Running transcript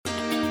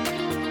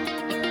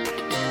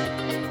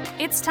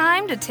It's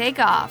time to take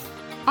off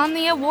on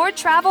the Award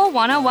Travel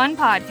 101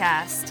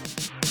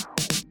 podcast.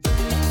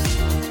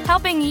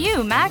 Helping you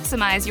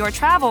maximize your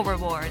travel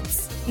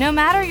rewards, no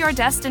matter your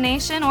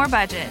destination or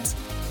budget.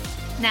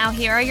 Now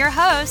here are your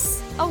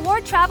hosts,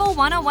 Award Travel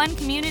 101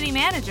 community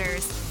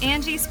managers,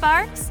 Angie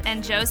Sparks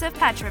and Joseph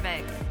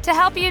Petrovic, to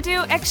help you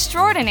do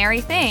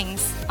extraordinary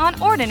things on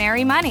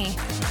ordinary money.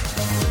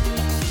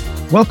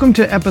 Welcome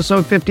to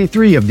episode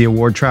 53 of the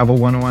Award Travel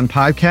 101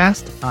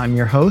 podcast. I'm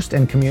your host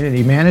and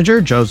community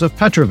manager, Joseph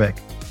Petrovic.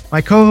 My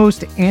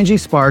co-host, Angie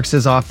Sparks,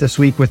 is off this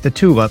week with the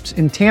Tulips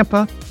in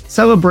Tampa,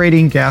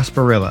 celebrating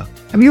Gasparilla.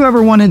 Have you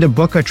ever wanted to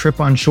book a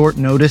trip on short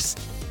notice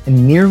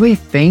and nearly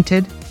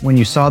fainted when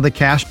you saw the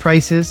cash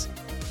prices?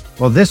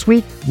 Well, this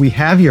week, we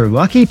have your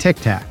lucky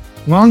Tackette.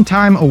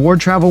 Longtime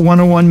Award Travel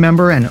 101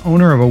 member and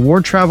owner of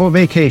Award Travel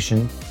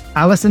Vacation,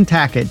 Allison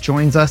Tackette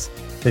joins us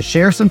to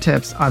share some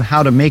tips on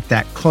how to make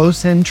that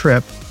close-in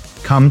trip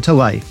come to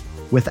life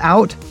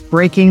without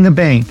breaking the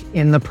bank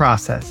in the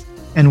process.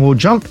 And we'll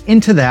jump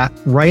into that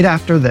right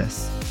after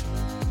this.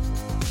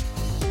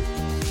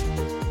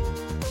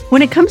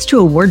 When it comes to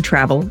award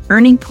travel,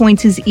 earning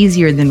points is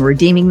easier than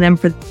redeeming them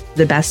for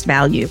the best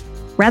value.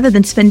 Rather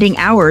than spending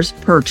hours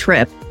per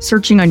trip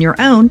searching on your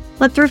own,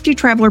 let Thrifty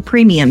Traveler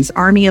Premium's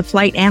army of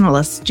flight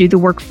analysts do the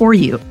work for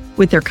you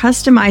with their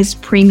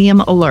customized premium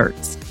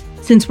alerts.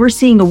 Since we're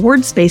seeing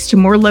award space to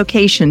more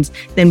locations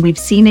than we've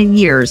seen in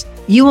years,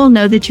 you will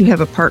know that you have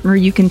a partner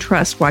you can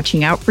trust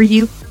watching out for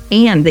you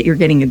and that you're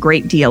getting a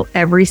great deal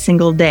every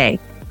single day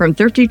from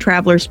Thrifty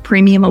Traveler's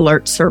Premium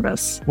Alert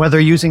service. Whether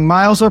using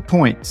miles or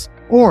points,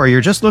 or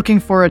you're just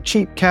looking for a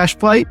cheap cash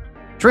flight,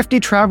 Thrifty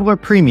Traveler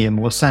Premium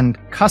will send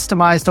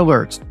customized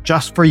alerts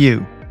just for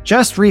you.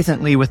 Just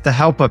recently, with the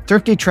help of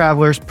Thrifty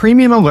Traveler's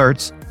Premium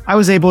Alerts, I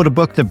was able to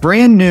book the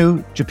brand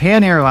new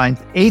Japan Airlines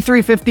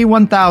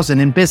A350-1000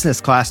 in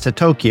business class to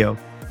Tokyo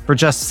for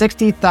just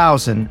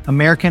 60,000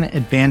 American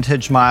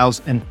Advantage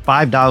miles and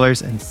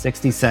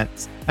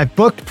 $5.60. I've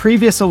booked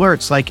previous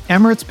alerts like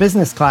Emirates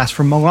Business Class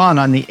from Milan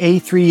on the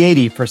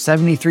A380 for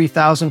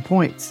 73,000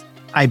 points,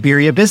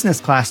 Iberia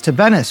Business Class to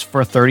Venice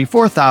for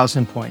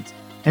 34,000 points,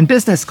 and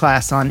Business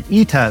Class on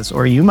ITA's,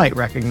 or you might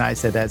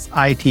recognize it as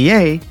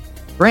ITA,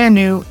 brand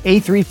new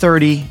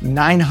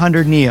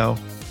A330-900 Neo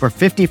for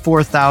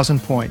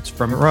 54,000 points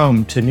from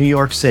Rome to New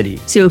York City.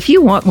 So if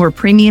you want more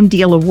premium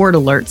deal award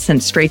alerts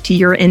sent straight to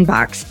your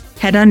inbox,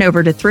 head on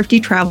over to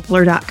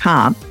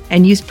thriftytraveler.com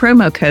and use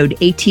promo code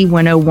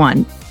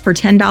AT101 for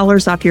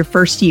 $10 off your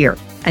first year,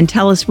 and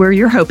tell us where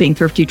you're hoping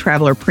Thrifty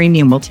Traveler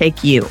Premium will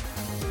take you.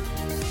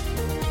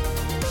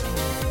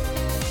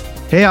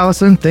 Hey,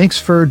 Allison, thanks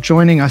for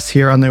joining us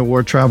here on the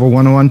Award Travel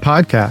 101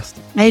 podcast.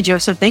 Hey,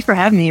 Joseph, thanks for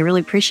having me. I really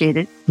appreciate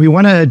it. We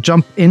want to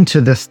jump into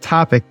this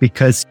topic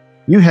because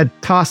you had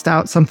tossed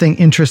out something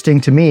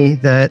interesting to me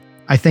that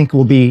I think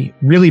will be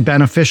really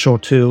beneficial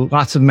to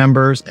lots of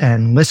members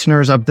and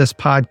listeners of this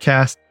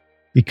podcast,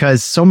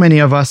 because so many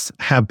of us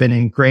have been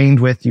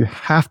ingrained with you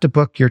have to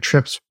book your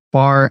trips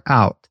far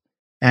out.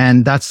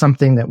 And that's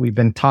something that we've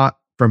been taught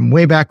from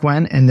way back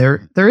when. And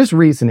there is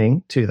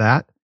reasoning to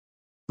that.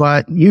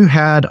 But you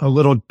had a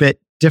little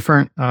bit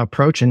different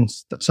approach and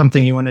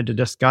something you wanted to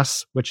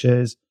discuss, which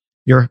is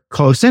your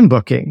close-in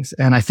bookings.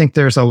 And I think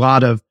there's a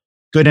lot of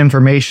good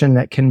information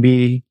that can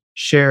be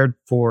shared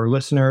for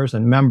listeners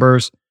and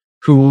members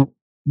who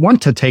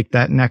want to take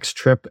that next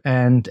trip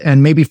and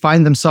maybe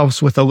find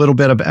themselves with a little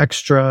bit of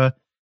extra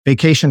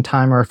vacation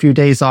time or a few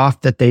days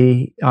off that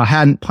they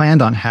hadn't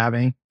planned on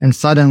having. And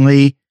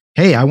suddenly,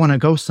 hey, I want to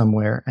go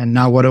somewhere. And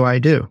now what do I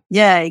do?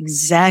 Yeah,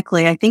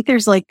 exactly. I think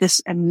there's like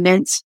this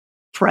immense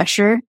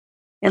pressure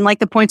in like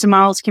the points and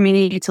miles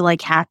community to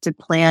like have to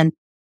plan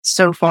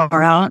so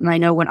far out. And I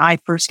know when I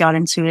first got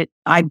into it,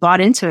 I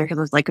bought into it because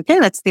I was like, okay,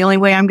 that's the only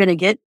way I'm going to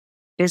get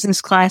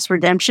business class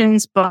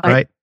redemptions.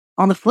 But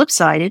on the flip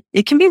side,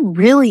 it can be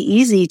really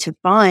easy to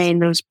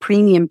find those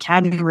premium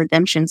cabin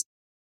redemptions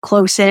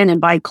close in. And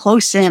by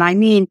close in, I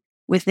mean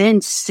within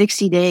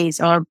 60 days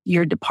of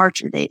your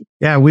departure date.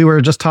 Yeah, we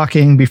were just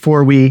talking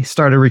before we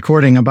started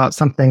recording about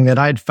something that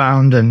I'd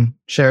found and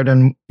shared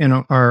in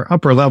our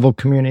upper level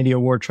community,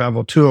 Award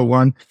Travel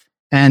 201.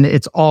 And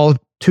it's all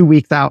 2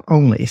 weeks out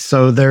only.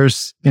 So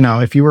there's,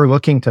 if you were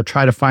looking to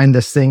try to find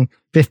this thing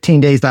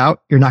 15 days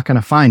out, you're not going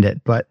to find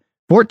it. But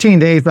 14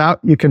 days out,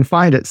 you can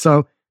find it.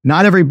 So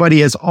not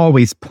everybody is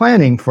always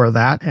planning for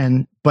that.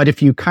 But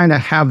if you kind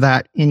of have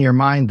that in your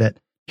mind that,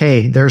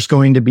 hey, there's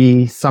going to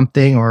be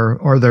something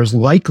or there's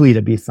likely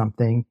to be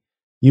something,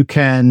 you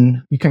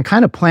can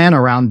kind of plan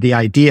around the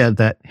idea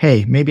that,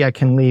 hey, maybe I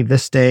can leave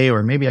this day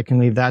or maybe I can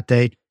leave that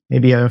day,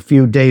 maybe a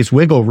few days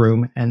wiggle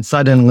room. And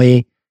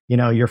suddenly,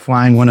 you're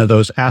flying one of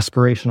those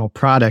aspirational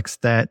products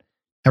that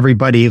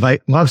everybody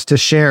loves to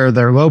share,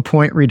 their low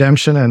point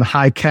redemption and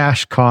high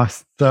cash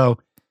costs. So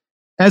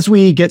as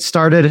we get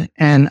started,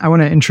 and I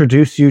want to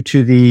introduce you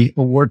to the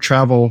Award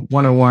Travel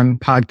 101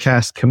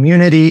 podcast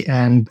community.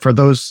 And for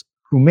those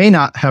who may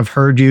not have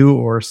heard you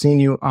or seen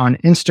you on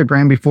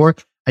Instagram before,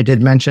 I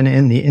did mention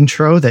in the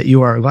intro that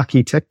you are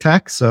Lucky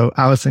Tackette. So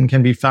Allison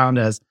can be found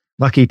as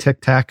Lucky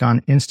Tackette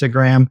on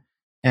Instagram.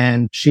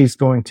 And she's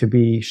going to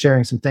be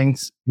sharing some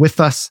things with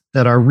us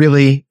that are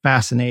really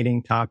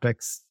fascinating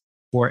topics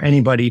for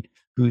anybody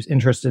who's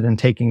interested in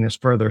taking this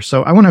further.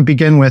 So I want to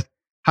begin with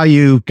how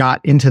you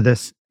got into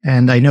this.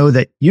 And I know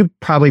that you've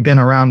probably been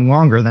around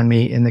longer than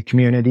me in the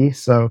community.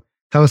 So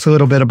tell us a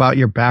little bit about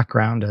your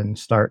background and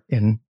start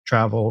in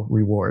travel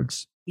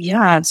rewards.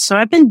 Yeah. So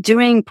I've been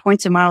doing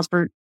points and miles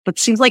for what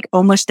seems like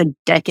almost a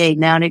decade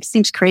now. And it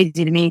seems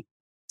crazy to me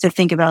to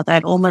think about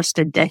that, almost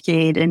a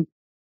decade. And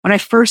when I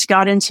first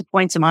got into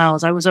points and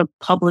miles, I was a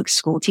public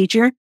school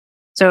teacher.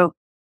 So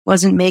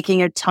wasn't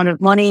making a ton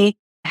of money,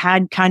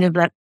 had kind of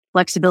that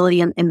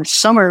flexibility in the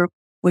summer,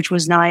 which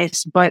was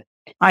nice. But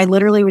I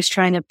literally was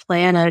trying to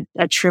plan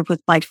a trip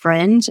with my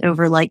friend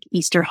over like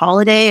Easter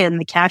holiday, and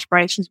the cash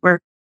prices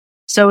were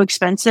so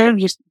expensive.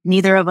 Just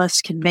neither of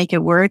us could make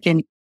it work.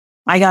 And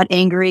I got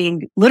angry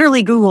and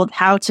literally Googled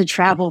how to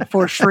travel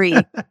for free.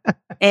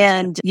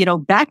 And,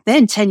 back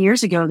then, 10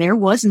 years ago, there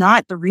was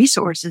not the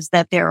resources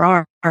that there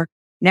are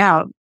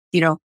now.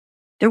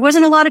 There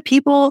wasn't a lot of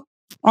people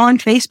on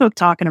Facebook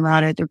talking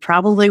about it. There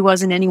probably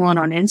wasn't anyone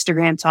on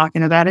Instagram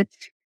talking about it.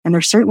 And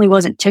there certainly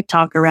wasn't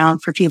TikTok around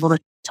for people to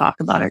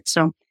talk about it.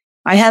 So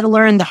I had to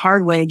learn the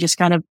hard way, just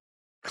kind of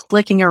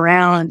clicking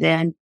around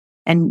and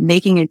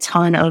making a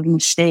ton of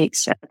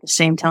mistakes at the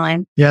same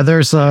time. Yeah,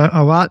 there's a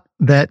lot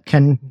that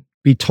can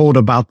be told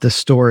about this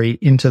story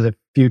into the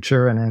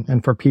future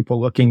and for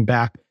people looking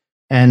back.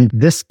 And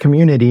this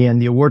community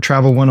and the Award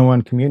Travel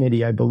 101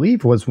 community, I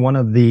believe, was one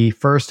of the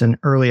first and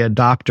early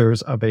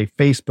adopters of a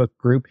Facebook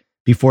group.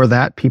 Before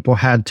that, people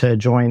had to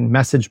join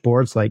message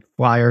boards like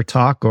Flyer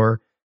Talk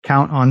or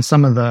count on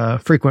some of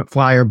the frequent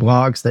flyer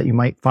blogs that you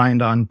might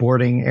find on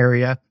boarding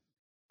area,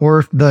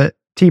 or the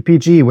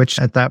TPG, which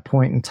at that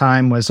point in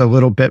time was a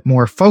little bit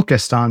more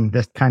focused on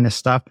this kind of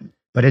stuff,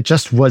 but it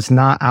just was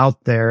not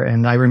out there.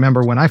 And I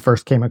remember when I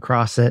first came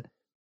across it,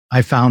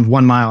 I found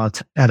 1 mile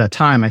at a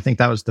time. I think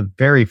that was the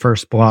very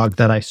first blog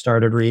that I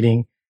started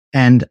reading.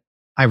 And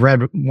I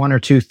read one or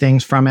two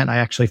things from it. I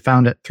actually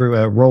found it through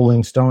a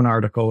Rolling Stone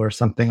article or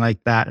something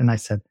like that. And I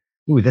said,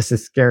 ooh, this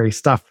is scary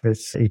stuff. Are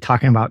you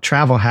talking about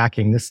travel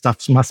hacking? This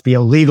stuff must be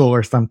illegal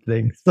or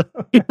something.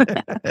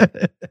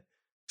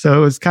 So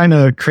it was kind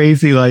of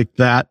crazy like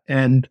that.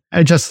 And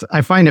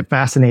I find it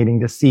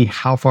fascinating to see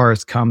how far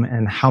it's come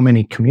and how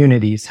many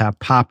communities have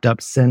popped up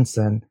since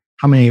and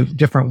how many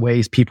different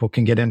ways people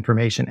can get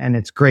information. And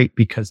it's great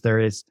because there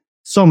is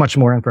so much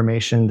more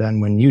information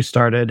than when you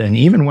started. And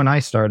even when I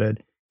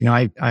started,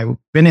 I've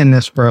been in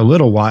this for a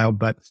little while,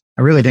 but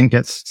I really didn't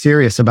get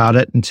serious about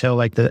it until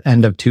like the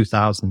end of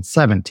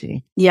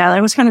 2017. Yeah,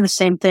 that was kind of the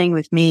same thing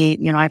with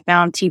me. I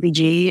found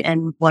TPG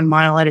and 1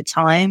 mile at a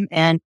time.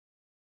 And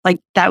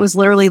that was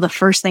literally the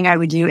first thing I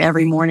would do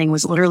every morning,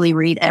 was literally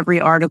read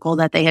every article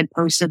that they had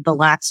posted the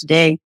last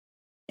day.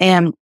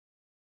 And,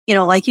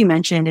 like you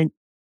mentioned, and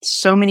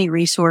so many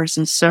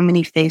resources, so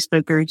many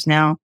Facebook groups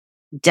now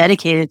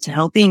dedicated to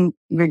helping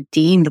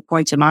redeem the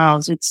points and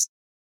miles. It's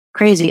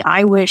crazy.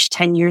 I wish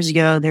 10 years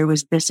ago there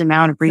was this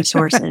amount of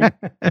resources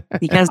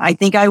because I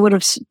think I would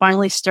have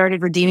finally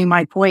started redeeming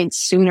my points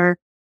sooner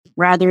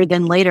rather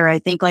than later. I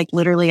think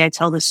literally I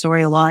tell this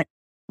story a lot.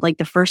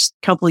 The first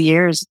couple of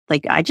years,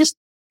 I just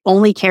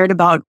only cared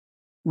about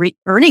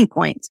earning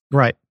points.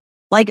 Right.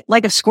 Like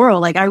a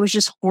squirrel. I was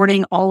just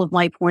hoarding all of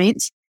my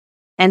points.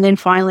 And then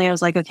finally I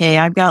was like, okay,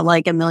 I've got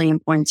 1 million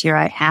points here.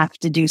 I have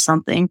to do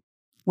something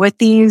with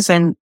these.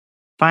 And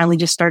finally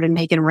just started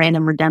making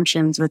random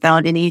redemptions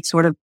without any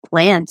sort of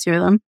plan to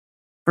them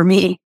for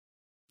me.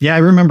 Yeah, I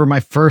remember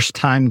my first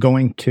time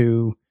going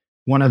to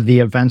one of the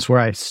events where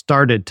I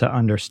started to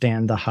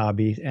understand the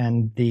hobby.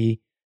 And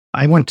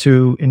I went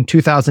to, in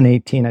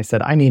 2018, I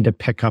said, I need to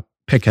pick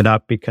it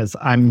up because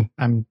I'm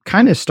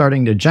kind of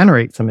starting to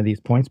generate some of these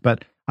points,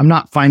 but I'm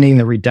not finding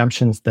the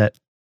redemptions that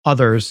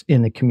others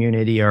in the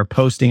community are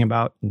posting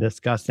about and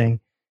discussing.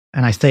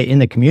 And I say in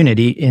the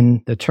community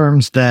in the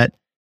terms that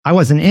I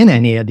wasn't in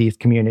any of these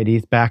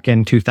communities back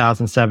in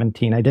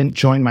 2017. I didn't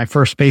join my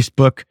first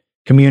Facebook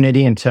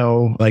community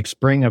until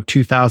spring of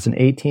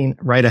 2018,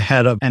 right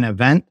ahead of an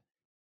event.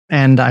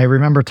 And I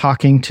remember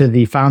talking to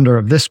the founder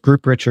of this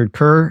group, Richard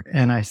Kerr,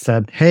 and I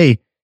said, hey,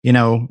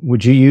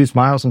 would you use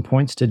miles and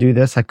points to do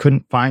this? I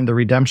couldn't find the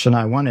redemption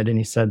I wanted. And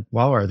he said,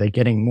 well, are they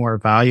getting more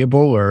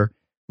valuable or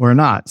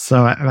not?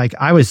 So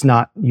I was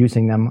not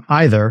using them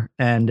either.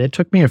 And it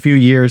took me a few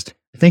years.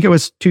 I think it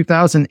was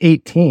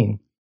 2018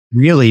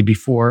 really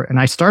before,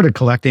 and I started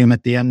collecting them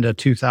at the end of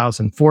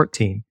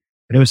 2014.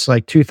 But it was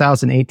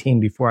 2018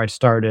 before I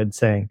started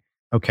saying,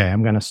 okay,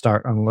 I'm going to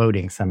start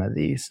unloading some of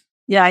these.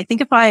 Yeah, I think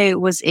if I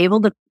was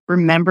able to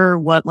remember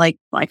what my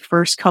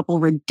first couple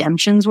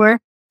redemptions were,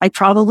 I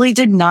probably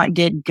did not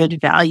get good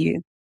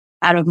value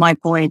out of my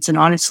points. And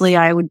honestly,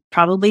 I would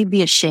probably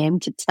be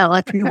ashamed to tell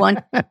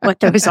everyone what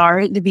those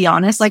are, to be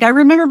honest. I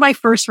remember my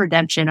first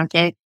redemption,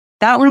 okay?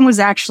 That one was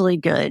actually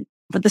good.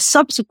 But the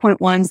subsequent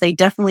ones, they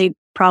definitely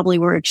probably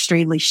were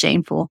extremely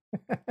shameful.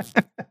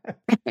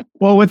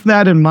 Well, with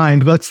that in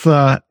mind, let's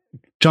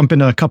jump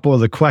into a couple of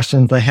the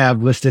questions I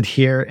have listed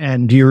here.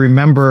 And do you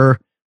remember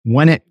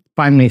when it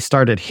finally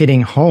started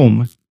hitting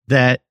home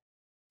that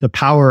the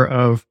power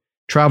of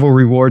travel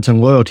rewards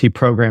and loyalty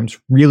programs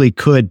really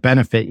could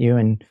benefit you,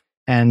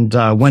 and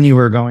when you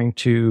were going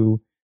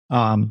to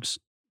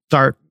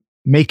start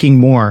making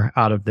more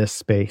out of this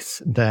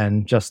space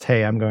than just,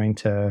 hey, I'm going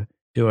to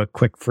do a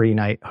quick free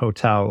night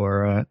hotel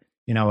or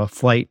a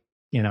flight,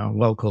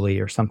 locally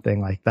or something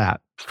like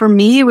that. For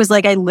me, it was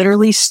like I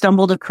literally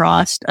stumbled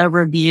across a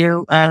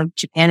review of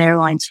Japan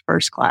Airlines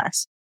first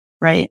class,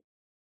 right?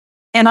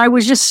 And I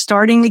was just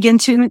starting to get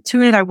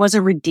into it. I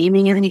wasn't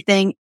redeeming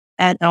anything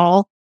at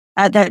all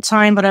at that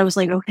time, but I was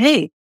like,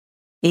 okay,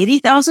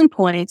 80,000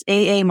 points,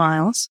 AA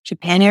miles,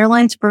 Japan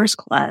Airlines first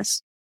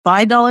class,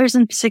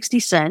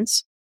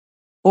 $5.60,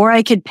 or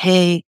I could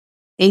pay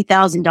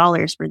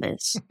 $8,000 for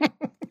this.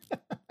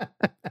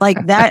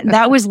 Like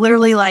that was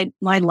literally like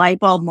my light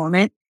bulb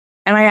moment.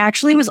 And I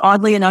actually was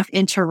oddly enough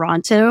in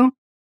Toronto,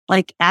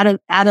 like at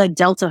a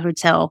Delta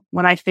hotel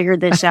when I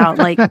figured this out,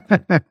 like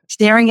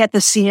staring at the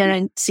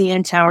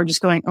CN Tower,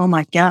 just going, oh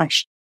my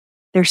gosh,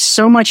 there's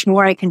so much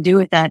more I can do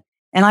with that.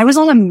 And I was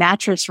on a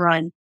mattress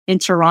run in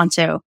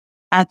Toronto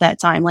at that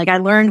time. Like I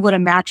learned what a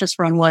mattress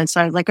run was.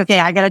 So I was like, okay,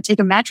 I got to take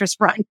a mattress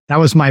run. That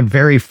was my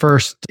very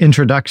first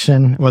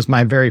introduction, was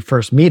my very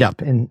first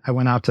meetup. And I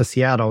went out to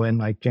Seattle in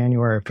like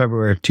January or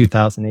February of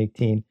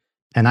 2018.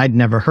 And I'd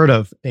never heard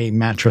of a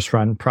mattress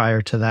run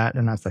prior to that.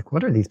 And I was like,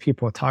 what are these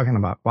people talking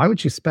about? Why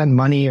would you spend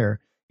money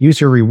or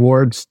use your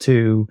rewards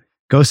to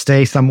go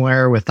stay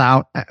somewhere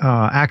without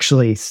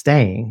actually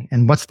staying?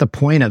 And what's the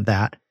point of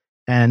that?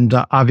 And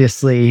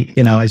obviously,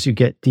 as you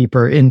get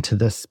deeper into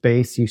this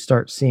space, you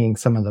start seeing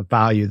some of the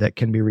value that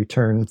can be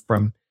returned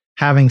from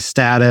having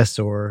status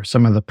or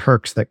some of the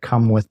perks that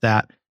come with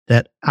that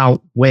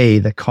outweigh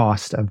the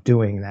cost of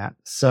doing that.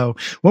 So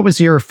what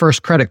was your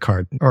first credit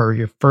card or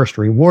your first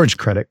rewards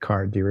credit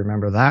card? Do you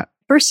remember that?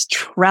 First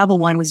travel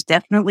one was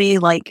definitely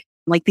like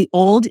the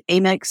old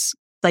Amex,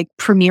 like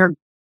Premier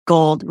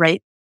Gold,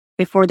 right?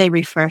 Before they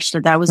refreshed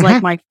it. That was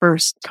like my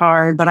first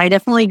card, but I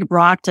definitely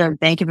rocked a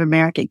Bank of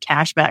America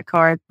cashback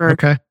card for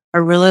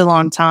a really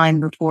long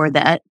time before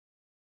that.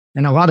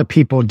 And a lot of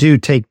people do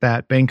take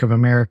that Bank of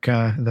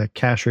America, the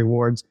cash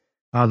rewards.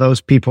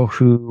 Those people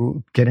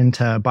who get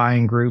into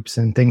buying groups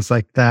and things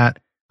like that,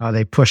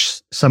 they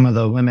push some of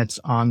the limits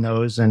on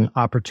those and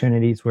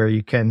opportunities where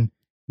you can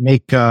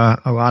make a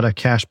lot of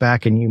cash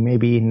back and you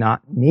maybe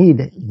not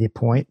need the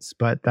points,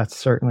 but that's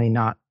certainly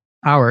not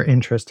our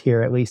interest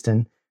here, at least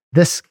in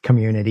this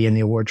community, in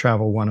the Award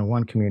Travel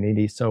 101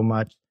 community so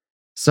much.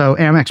 So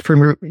Amex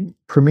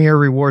Premier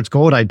Rewards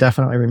Gold, I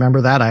definitely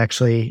remember that.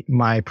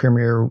 My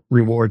Premier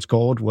Rewards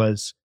Gold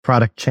was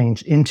product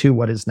changed into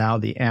what is now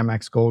the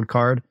Amex Gold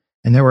card.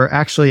 And there were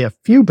actually a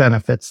few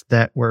benefits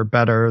that were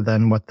better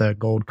than what the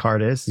Gold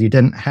card is. You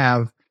didn't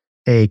have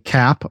a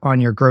cap on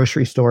your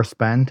grocery store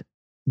spend,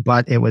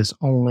 but it was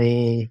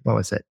only,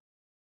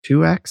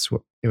 2X?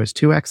 It was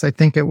 2X, I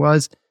think it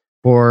was,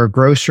 for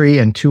grocery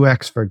and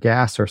 2X for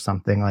gas or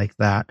something like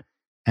that.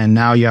 And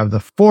now you have the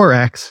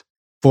 4X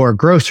for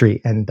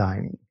grocery and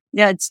dining.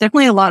 Yeah, it's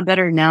definitely a lot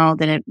better now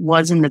than it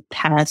was in the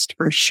past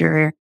for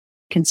sure,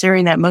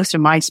 considering that most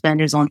of my spend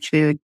is on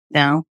food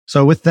now.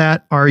 So with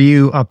that, are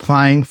you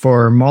applying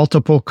for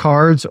multiple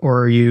cards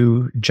or are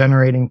you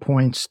generating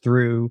points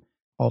through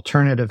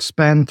alternative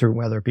spend, through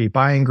whether it be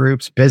buying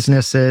groups,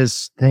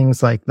 businesses,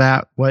 things like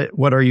that?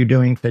 What are you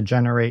doing to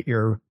generate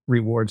your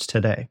rewards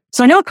today?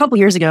 So I know a couple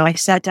years ago, I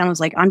sat down and was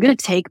like, I'm going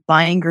to take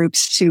buying groups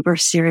super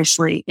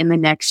seriously in the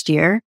next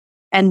year.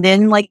 And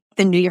then like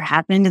the new year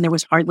happened and there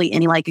was hardly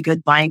any like a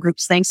good buying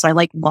groups thing. So I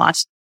like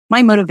lost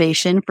my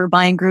motivation for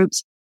buying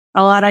groups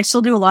a lot. I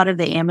still do a lot of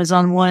the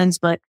Amazon ones,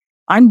 but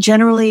I'm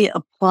generally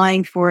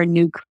applying for a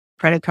new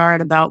credit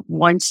card about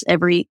once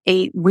every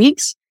 8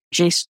 weeks,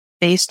 just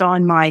based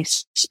on my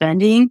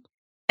spending.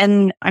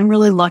 And I'm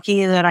really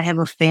lucky that I have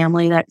a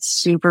family that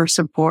super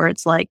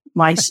supports like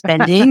my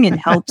spending and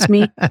helps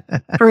me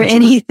for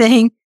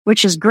anything,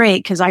 which is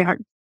great because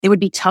it would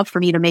be tough for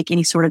me to make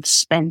any sort of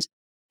spend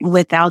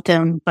without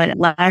them. But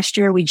last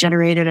year we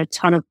generated a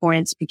ton of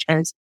points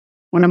because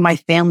one of my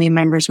family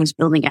members was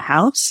building a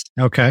house.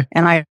 Okay.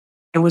 And I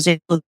was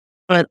able to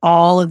put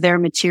all of their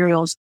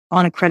materials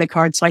on a credit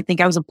card. So I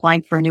think I was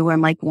applying for a new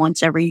one like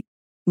once every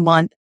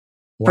month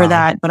for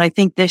that. But I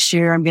think this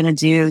year I'm going to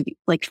do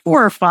like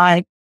 4 or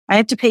 5. I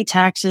have to pay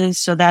taxes.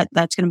 So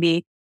that's going to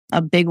be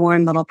a big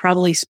one, but I'll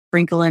probably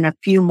sprinkle in a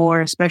few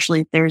more,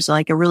 especially if there's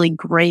like a really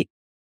great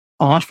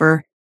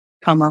offer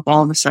come up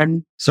all of a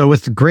sudden. So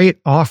with great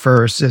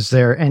offers, is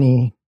there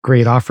any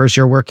great offers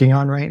you're working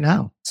on right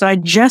now? So I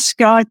just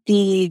got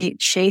the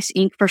Chase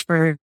Ink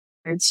Preferred.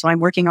 So I'm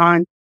working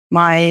on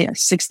my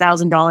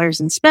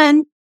 $6,000 in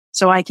spend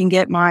so I can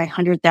get my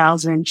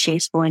 100,000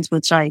 Chase points,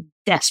 which I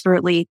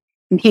desperately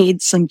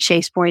need some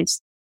Chase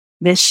points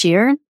this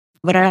year.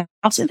 But I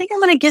also think I'm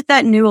going to get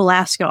that new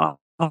Alaska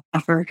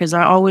offer because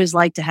I always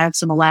like to have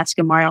some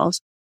Alaska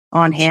miles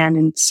on hand,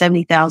 and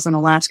 70,000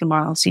 Alaska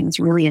miles seems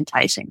really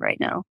enticing right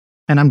now.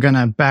 And I'm going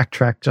to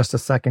backtrack just a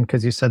second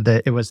because you said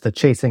that it was the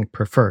Chase Ink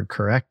Preferred,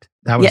 correct?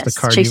 That was yes, the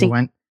card Chase you Ink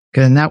went.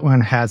 And that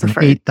one has an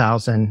Preferred.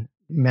 8,000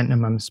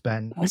 minimum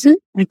spend. Was it?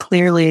 I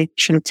clearly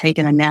should have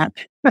taken a nap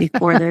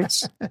before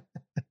this.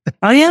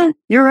 Oh yeah,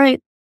 you're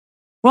right.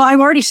 Well, I've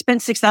already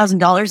spent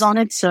 $6,000 on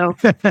it, so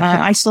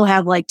I still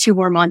have like 2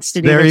 more months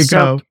to do There this. you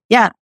go.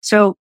 Yeah,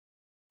 so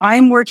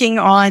I'm working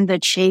on the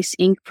Chase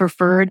Inc.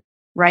 Preferred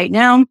right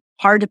now.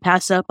 Hard to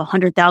pass up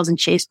 100,000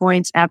 Chase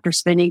points after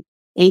spending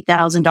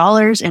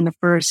 $8,000 in the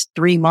first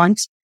 3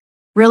 months.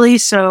 Really,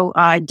 so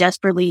I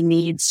desperately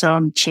need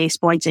some Chase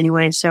points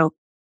anyway, so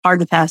hard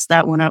to pass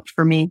that one up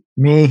for me.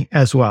 Me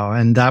as well.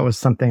 And that was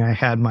something I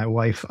had my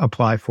wife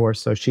apply for.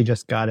 So she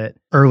just got it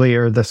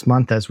earlier this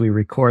month as we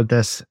record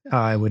this.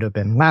 It would have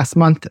been last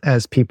month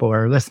as people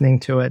are listening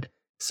to it.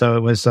 So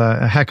it was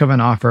a heck of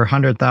an offer,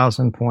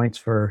 100,000 points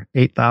for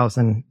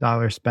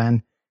 $8,000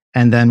 spend.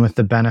 And then with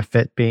the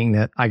benefit being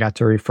that I got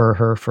to refer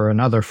her for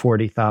another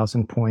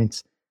 40,000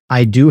 points.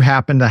 I do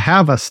happen to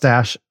have a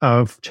stash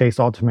of Chase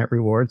Ultimate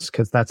Rewards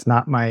because that's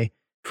not my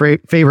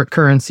favorite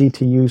currency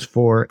to use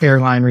for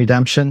airline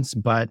redemptions,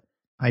 but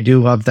I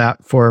do love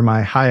that for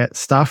my Hyatt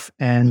stuff.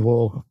 And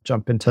we'll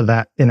jump into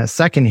that in a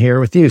second here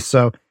with you.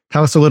 So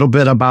tell us a little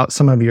bit about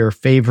some of your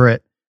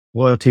favorite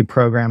loyalty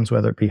programs,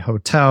 whether it be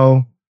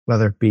hotel,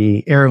 whether it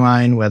be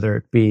airline, whether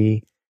it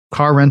be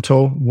car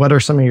rental. What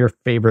are some of your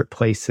favorite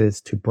places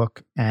to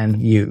book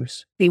and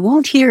use? You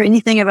won't hear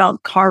anything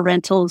about car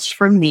rentals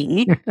from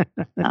me.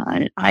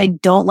 I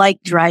don't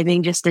like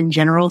driving just in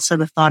general. So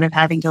the thought of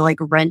having to like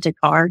rent a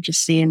car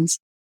just seems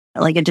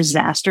like a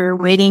disaster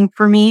waiting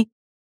for me.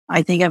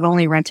 I think I've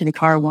only rented a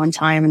car one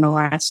time in the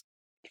last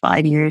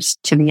 5 years,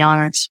 to be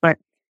honest, but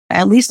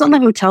at least on the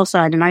hotel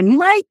side, and I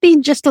might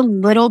be just a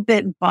little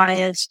bit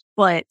biased,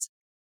 but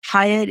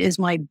Hyatt is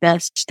my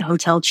best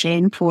hotel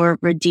chain for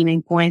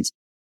redeeming points.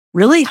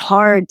 Really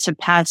hard to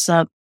pass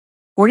up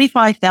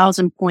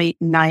 45,000 point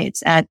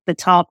nights at the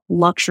top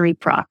luxury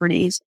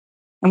properties.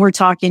 And we're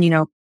talking,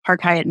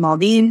 Park Hyatt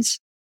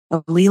Maldives,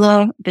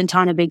 Alila,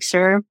 Ventana Big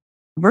Sur,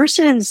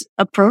 versus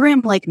a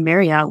program like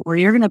Marriott where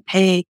you're going to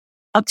pay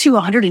up to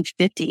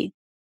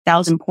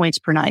 150,000 points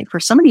per night for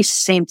some of these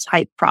same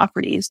type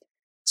properties.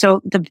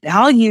 So the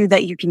value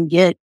that you can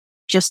get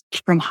just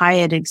from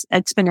Hyatt is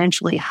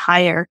exponentially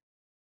higher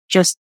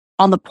just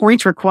on the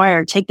points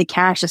required. Take the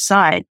cash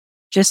aside.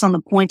 Just on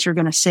the points you're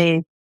going to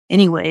save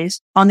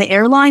anyways. On the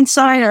airline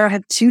side, I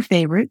have 2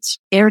 favorites.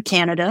 Air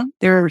Canada.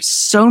 There are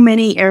so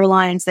many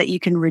airlines that you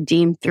can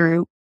redeem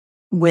through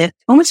with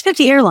almost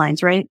 50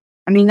 airlines, right?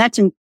 I mean, that's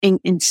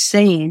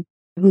insane.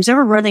 Who's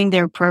ever running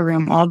their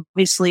program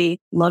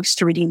obviously loves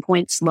to redeem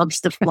points, loves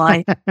to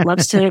fly,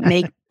 loves to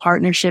make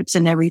partnerships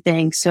and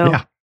everything. So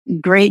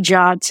Great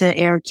job to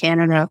Air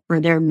Canada for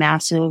their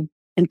massive,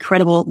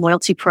 incredible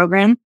loyalty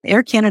program.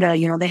 Air Canada,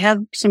 they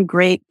have some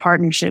great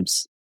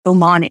partnerships.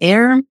 Oman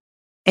Air,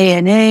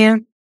 ANA,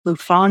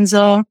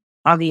 Lufthansa,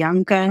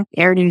 Avianca,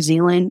 Air New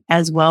Zealand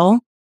as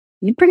well.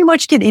 You pretty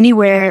much get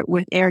anywhere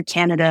with Air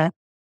Canada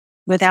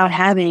without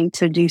having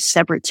to do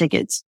separate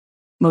tickets,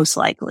 most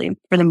likely,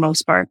 for the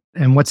most part.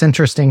 And what's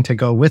interesting to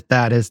go with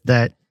that is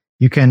that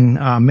you can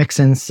mix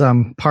in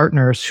some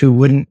partners who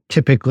wouldn't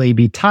typically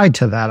be tied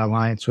to that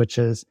alliance, which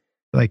is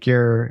like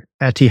your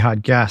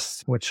Etihad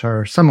guests, which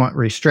are somewhat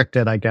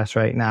restricted, I guess,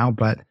 right now,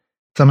 but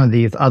some of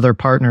these other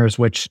partners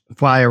which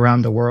fly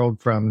around the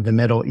world from the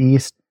Middle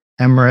East,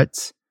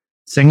 Emirates,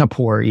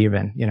 Singapore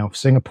even,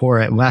 Singapore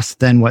at less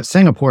than what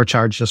Singapore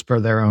charges for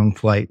their own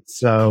flights.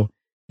 So,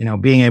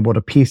 being able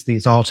to piece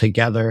these all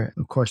together,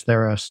 of course,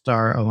 they're a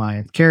Star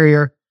Alliance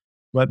carrier,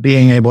 but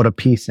being able to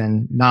piece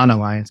in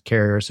non-alliance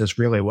carriers is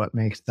really what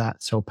makes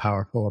that so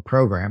powerful a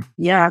program.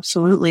 Yeah,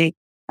 absolutely.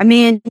 I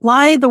mean,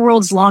 fly the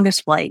world's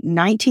longest flight,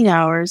 19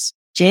 hours,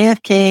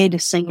 JFK to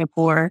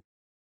Singapore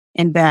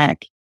and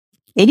back.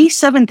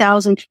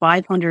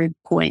 87,500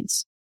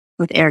 points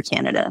with Air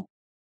Canada.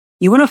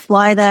 You want to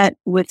fly that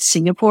with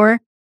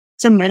Singapore?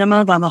 It's a minimum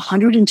of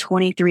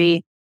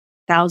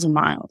 123,000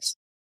 miles.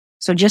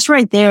 So just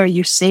right there,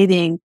 you're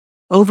saving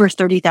over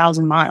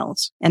 30,000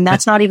 miles. And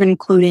that's not even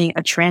including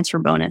a transfer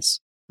bonus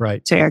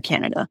to Air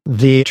Canada.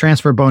 The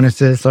transfer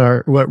bonuses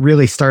are what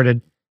really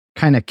started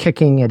kind of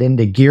kicking it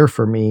into gear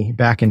for me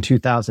back in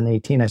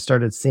 2018. I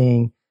started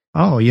seeing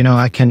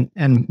I can,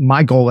 and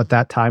my goal at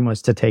that time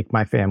was to take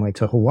my family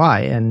to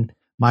Hawaii. And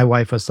my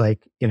wife was like,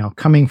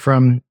 coming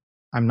from,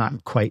 I'm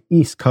not quite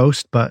East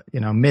Coast, but,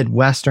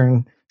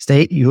 Midwestern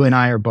state, you and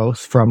I are both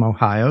from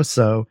Ohio.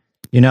 So,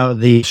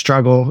 the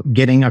struggle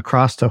getting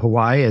across to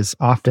Hawaii is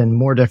often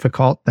more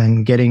difficult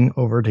than getting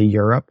over to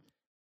Europe.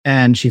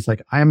 And she's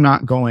like, I am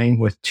not going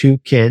with 2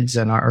 kids.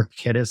 And our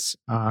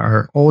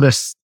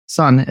oldest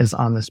son is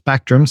on the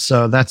spectrum.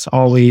 So that's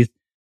always,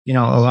 a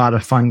lot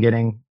of fun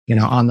getting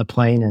on the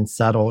plane and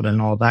settled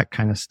and all that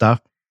kind of stuff.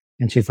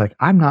 And she's like,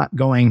 I'm not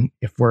going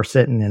if we're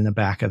sitting in the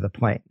back of the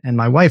plane. And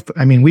my wife,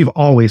 we've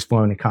always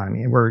flown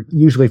economy. We're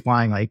usually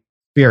flying like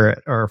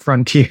Spirit or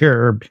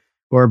Frontier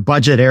or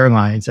budget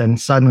airlines.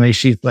 And suddenly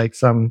she's like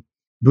some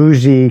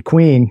bougie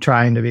queen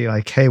trying to be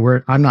like, hey,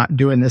 I'm not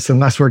doing this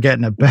unless we're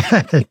getting a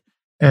bed.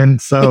 And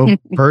so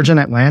Virgin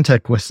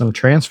Atlantic with some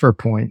transfer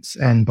points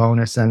and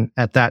bonus. And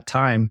at that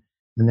time,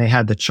 and they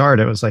had the chart.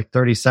 It was like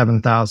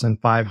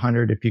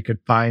 37,500 if you could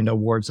find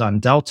awards on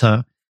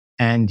Delta,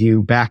 and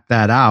you back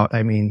that out.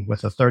 I mean,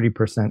 with a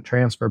 30%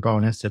 transfer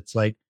bonus, it's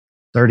like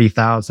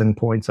 30,000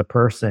 points a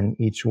person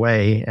each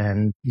way,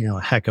 and a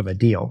heck of a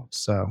deal.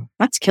 So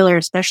that's killer,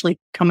 especially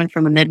coming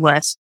from the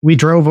Midwest. We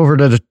drove over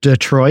to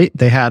Detroit.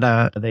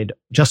 They'd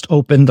just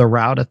opened the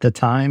route at the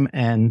time,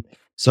 and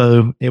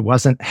so it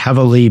wasn't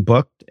heavily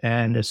booked.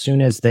 And as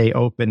soon as they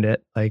opened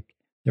it, like,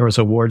 there was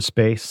award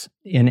space,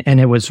 and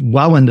it was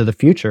well into the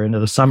future, into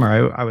the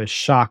summer. I was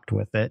shocked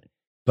with it,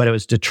 but it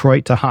was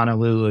Detroit to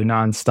Honolulu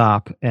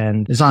nonstop,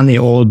 and it's on the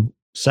old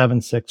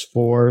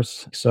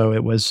 764s. So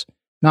it was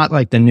not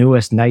like the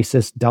newest,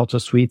 nicest Delta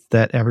suites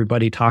that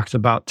everybody talks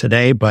about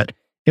today, but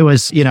it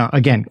was,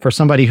 again, for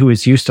somebody who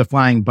was used to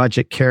flying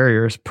budget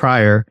carriers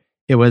prior,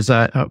 it was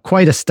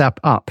quite a step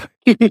up.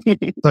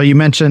 So you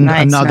mentioned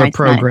another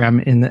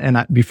program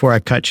before I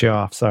cut you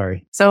off,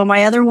 sorry. So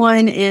my other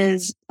one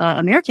is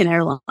American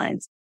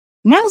Airlines.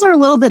 Miles are a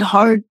little bit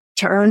hard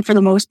to earn for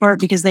the most part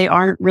because they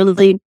aren't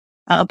really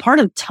a part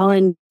of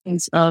tons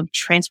of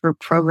transfer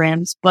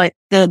programs, but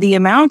the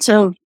amount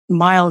of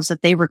miles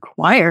that they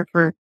require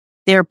for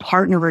their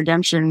partner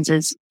redemptions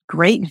is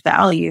great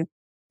value.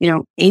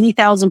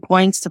 80,000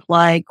 points to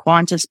fly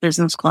Qantas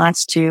business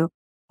class to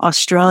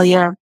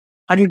Australia,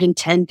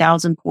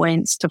 110,000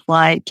 points to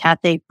fly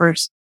Cathay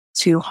First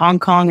to Hong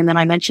Kong. And then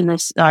I mentioned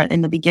this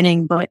in the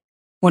beginning, but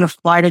want to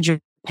fly to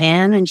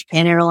Japan and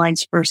Japan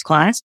Airlines first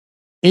class,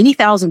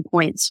 80,000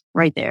 points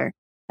right there.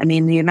 I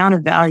mean, the amount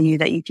of value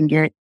that you can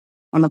get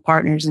on the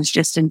partners is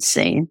just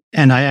insane.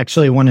 And I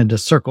actually wanted to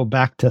circle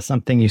back to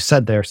something you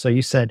said there. So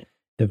you said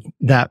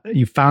that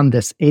you found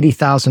this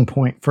 80,000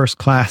 point first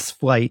class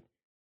flight,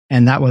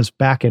 and that was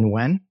back in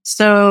when?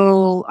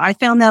 So I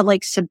found that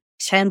like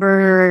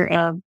September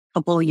a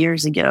couple of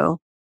years ago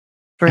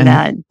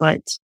that.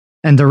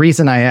 And the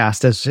reason I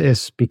asked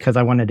is because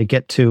I wanted to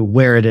get to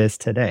where it is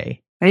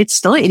today. It's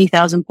still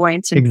 80,000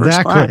 points in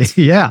first class.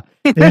 Exactly. Yeah.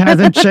 It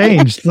hasn't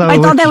changed. So I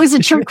thought that was a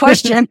trick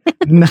question.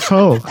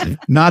 No,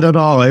 not at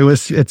all.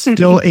 It's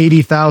still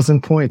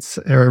 80,000 points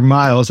or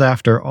miles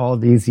after all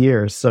these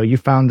years. So you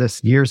found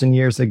this years and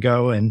years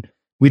ago, and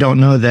we don't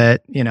know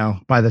that,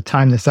 by the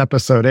time this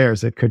episode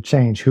airs, it could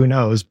change. Who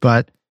knows?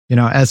 But,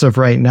 as of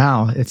right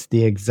now, it's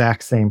the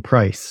exact same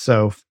price.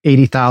 So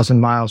 80,000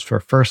 miles for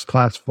first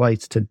class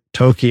flights to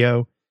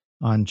Tokyo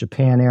on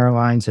Japan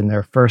Airlines in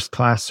their first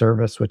class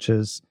service, which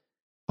is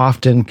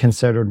often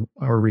considered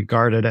or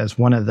regarded as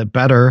one of the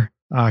better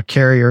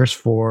carriers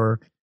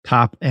for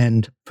top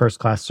end first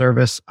class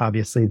service.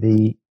 Obviously,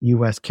 the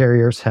U.S.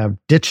 carriers have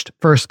ditched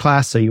first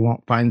class, so you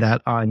won't find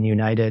that on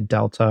United,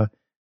 Delta,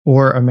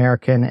 or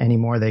American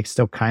anymore. They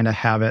still kind of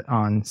have it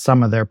on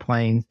some of their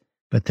planes,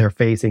 but they're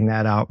phasing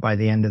that out by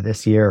the end of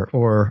this year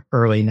or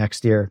early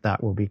next year.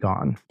 That will be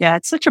gone. Yeah,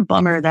 it's such a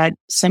bummer that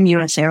some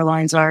U.S.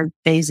 airlines are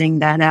phasing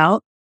that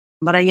out,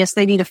 but I guess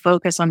they need to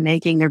focus on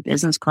making their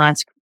business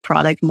class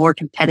product more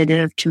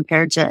competitive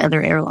compared to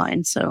other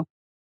airlines. So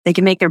they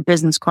can make their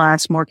business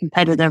class more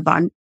competitive.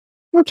 I'm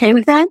okay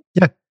with that.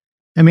 Yeah.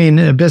 I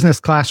mean,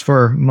 business class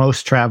for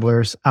most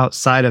travelers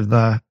outside of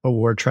the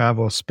award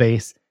travel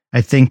space,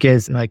 I think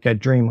is like a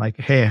dream. Like,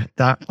 hey,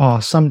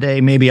 someday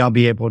maybe I'll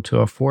be able to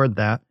afford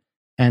that.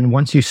 And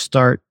once you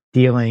start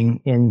dealing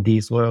in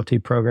these loyalty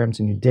programs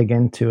and you dig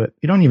into it,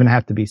 you don't even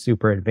have to be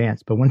super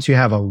advanced. But once you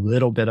have a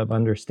little bit of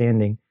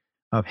understanding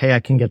of, hey, I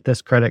can get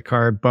this credit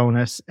card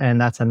bonus,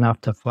 and that's enough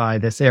to fly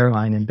this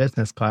airline in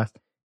business class.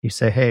 You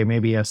say, hey,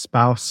 maybe a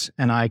spouse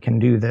and I can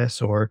do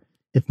this, or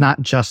it's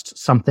not just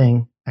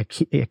something. I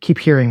keep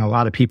hearing a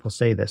lot of people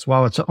say this.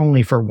 Well, it's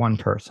only for one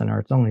person, or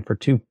it's only for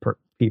two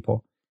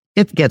people.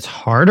 It gets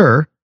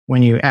harder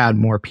when you add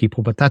more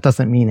people, but that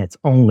doesn't mean it's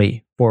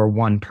only for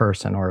one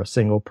person or a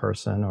single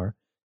person, or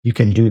you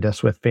can do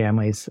this with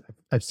families.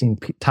 I've seen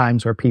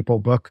times where people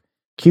book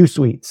Q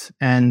suites,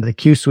 and the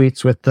Q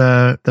suites with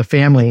the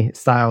family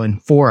style in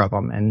 4 of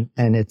them.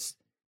 And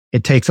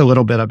it takes a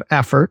little bit of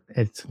effort.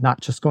 It's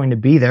not just going to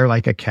be there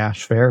like a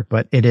cash fare,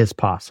 but it is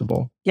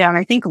possible. Yeah. And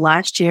I think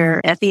last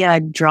year,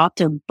 Etihad dropped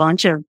a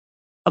bunch of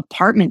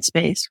apartment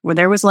space where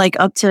there was like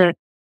up to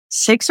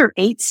 6 or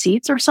 8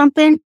 seats or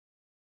something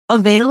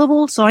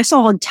available. So I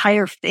saw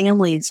entire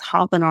families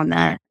hopping on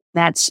that.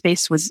 That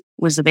space was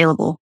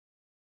available.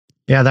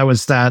 Yeah, that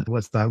was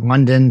the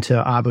London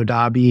to Abu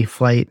Dhabi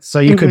flight. So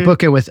you could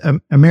book it with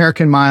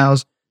American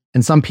miles,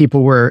 and some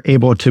people were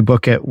able to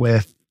book it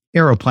with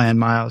Aeroplan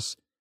miles.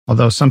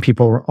 Although some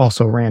people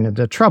also ran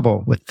into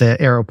trouble with the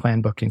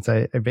Aeroplan bookings.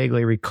 I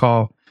vaguely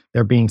recall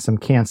there being some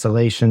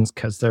cancellations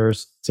because there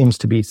seems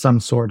to be some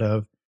sort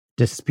of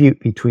dispute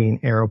between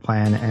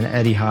Aeroplan and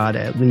Etihad,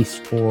 at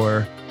least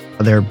for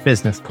their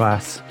business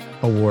class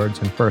awards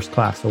and first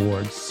class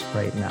awards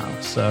right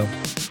now. So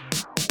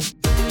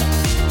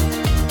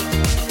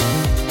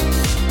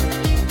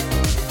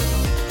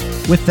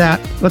with that,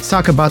 let's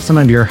talk about some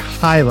of your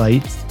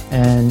highlights.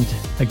 And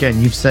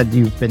again, you've said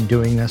you've been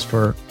doing this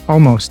for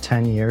almost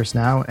 10 years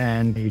now,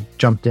 and you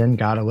jumped in,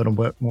 got a little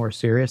bit more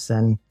serious,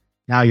 and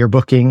now you're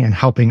booking and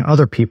helping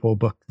other people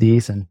book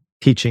these. And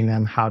teaching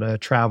them how to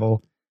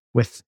travel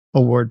with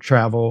award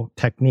travel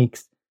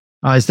techniques.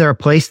 Is there a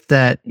place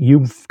that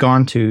you've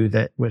gone to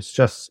that was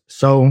just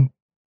so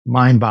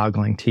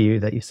mind-boggling to you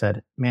that you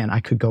said, man, I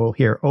could go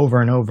here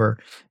over and over,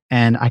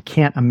 and I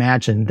can't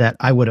imagine that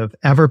I would have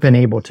ever been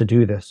able to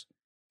do this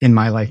in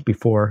my life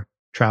before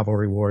travel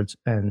rewards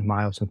and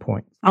miles and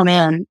points? Oh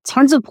man,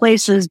 tons of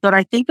places, but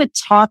I think the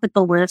top at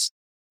the list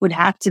would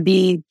have to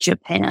be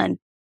Japan.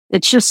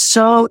 It's just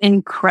so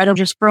incredible,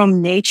 just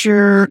from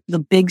nature, the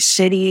big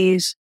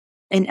cities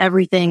and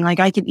everything. Like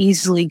I could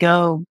easily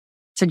go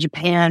to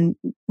Japan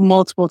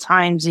multiple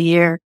times a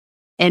year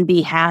and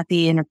be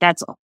happy. And if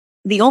that's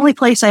the only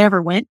place I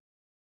ever went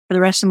for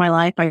the rest of my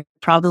life, I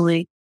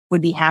probably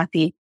would be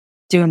happy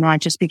doing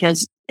that, just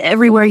because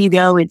everywhere you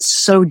go, it's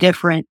so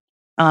different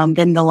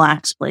than the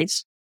last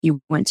place you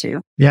went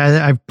to.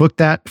 Yeah, I've booked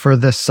that for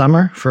this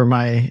summer for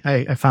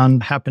I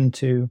happened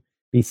to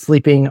be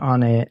sleeping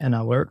on an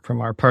alert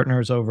from our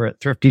partners over at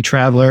Thrifty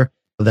Traveler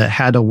that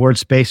had award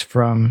space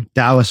from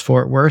Dallas,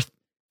 Fort Worth.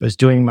 Was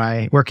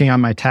working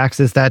on my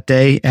taxes that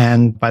day.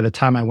 And by the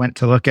time I went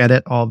to look at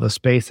it, all the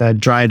space had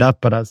dried up,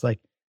 but I was like,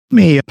 let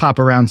me pop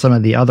around some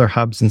of the other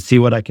hubs and see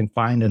what I can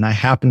find. And I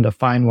happened to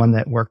find one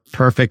that worked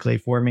perfectly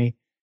for me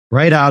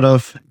right out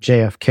of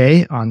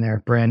JFK on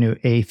their brand new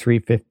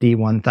A350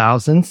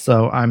 1000.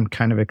 So I'm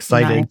kind of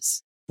excited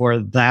for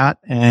that.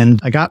 And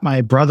I got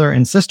my brother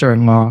and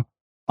sister-in-law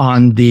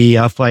on the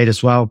flight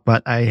as well,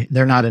 but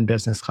they're not in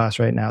business class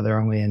right now. They're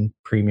only in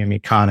premium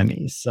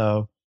economy.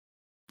 So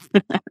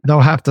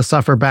they'll have to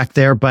suffer back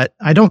there, but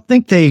I don't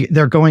think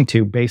they're going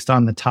to, based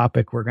on the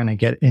topic we're going to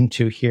get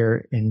into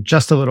here in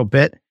just a little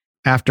bit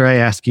after I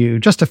ask you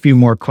just a few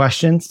more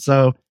questions.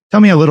 So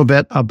tell me a little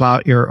bit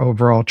about your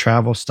overall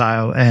travel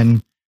style,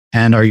 and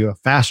are you a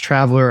fast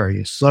traveler? Are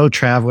you a slow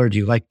traveler? Do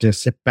you like to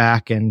sit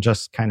back and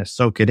just kind of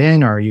soak it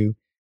in? Or are you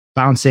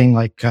bouncing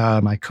like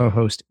my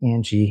co-host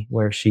Angie,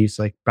 where she's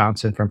like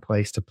bouncing from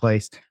place to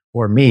place?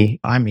 Or me,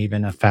 I'm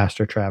even a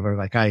faster traveler.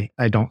 Like I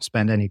don't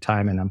spend any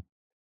time and I'm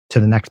to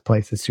the next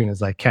place as soon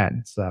as I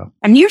can. So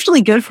I'm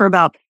usually good for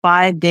about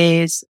 5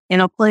 days in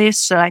a place.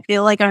 So I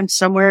feel like I'm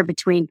somewhere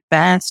between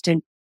fast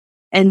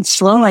and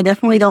slow. I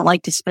definitely don't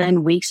like to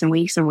spend weeks and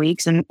weeks and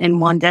weeks in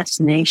one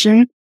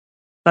destination,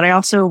 but I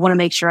also want to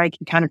make sure I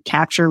can kind of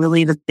capture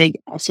really the big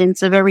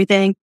essence of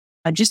everything,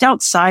 just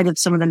outside of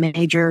some of the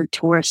major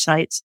tourist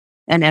sites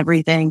and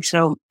everything.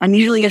 So I'm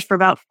usually good for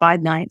about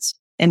 5 nights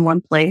in one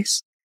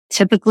place,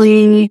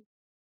 typically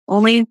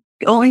only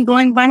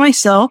going by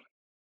myself.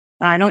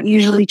 I don't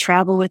usually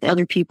travel with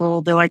other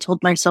people, though I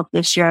told myself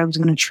this year I was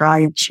going to try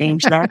and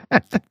change that.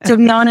 To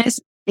be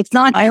honest,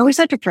 I always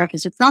have to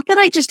preface, it's not that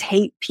I just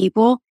hate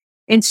people.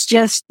 It's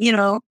just,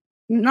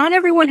 not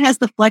everyone has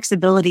the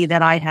flexibility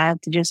that I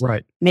have to just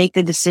make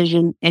the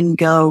decision and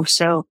go.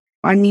 So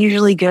I'm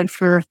usually good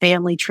for a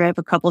family trip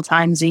a couple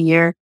times a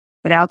year.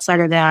 But outside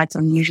of that,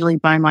 I'm usually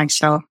by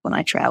myself when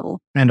I travel.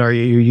 And are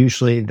you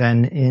usually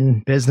then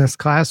in business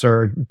class,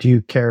 or do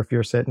you care if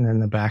you're sitting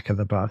in the back of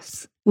the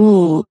bus?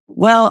 Ooh,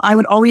 well, I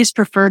would always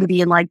prefer to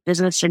be in like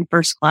business and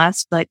first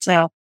class, but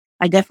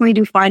I definitely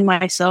do find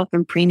myself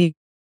in premium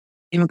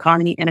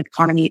economy and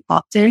economy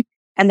often.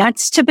 And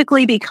that's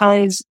typically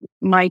because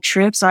my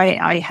trips,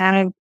 I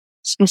have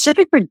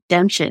specific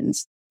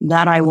redemptions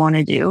that I want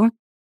to do.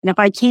 And if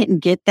I can't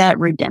get that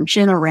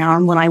redemption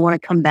around when I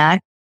want to come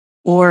back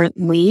or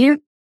leave,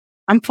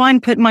 I'm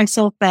fine putting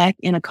myself back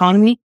in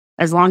economy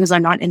as long as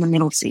I'm not in the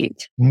middle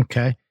seat.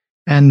 Okay.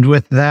 And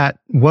with that,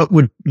 what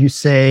would you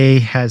say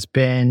has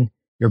been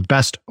your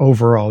best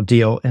overall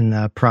deal in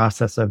the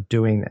process of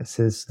doing this?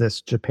 Is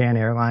this Japan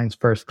Airlines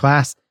first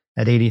class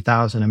at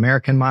 80,000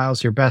 American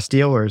miles your best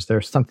deal, or is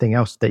there something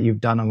else that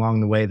you've done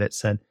along the way that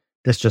said,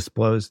 this just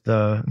blows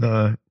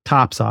the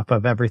tops off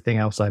of everything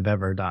else I've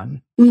ever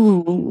done?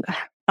 Ooh.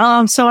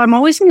 So I'm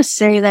always going to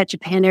say that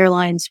Japan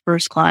Airlines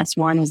first class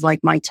one is like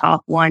my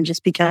top one,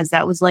 just because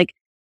that was like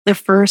the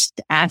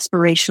first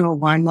aspirational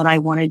one that I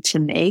wanted to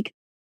make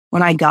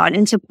when I got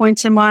into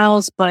points and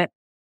miles. But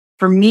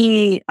for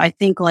me, I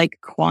think like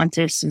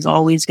Qantas is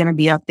always going to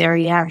be up there.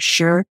 Yeah,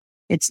 sure.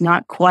 It's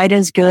not quite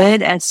as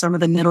good as some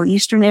of the Middle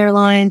Eastern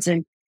airlines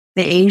and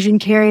the Asian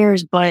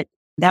carriers, but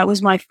that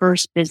was my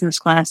first business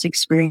class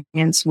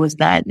experience, was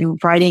that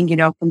riding,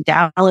 from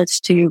Dallas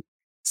to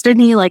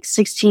Sydney, like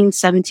 16,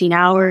 17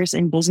 hours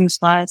in business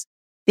class,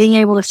 being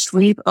able to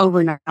sleep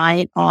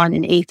overnight on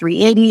an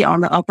A380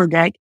 on the upper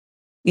deck.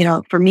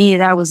 For me,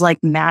 that was like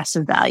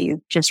massive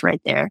value just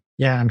right there.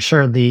 Yeah, I'm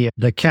sure the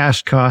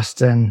cash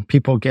costs and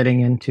people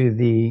getting into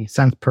the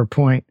cents per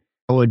point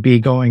would be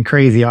going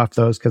crazy off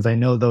those, because I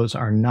know those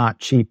are not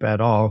cheap at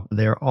all.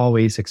 They're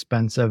always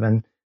expensive.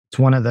 And it's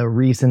one of the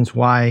reasons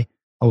why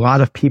a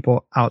lot of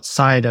people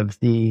outside of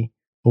the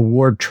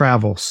award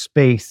travel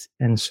space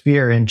and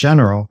sphere in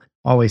general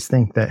always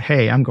think that,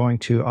 hey, I'm going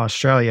to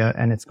Australia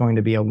and it's going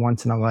to be a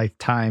once in a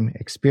lifetime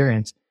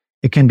experience.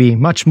 It can be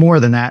much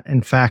more than that.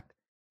 In fact,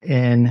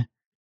 in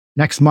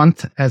next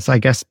month, as I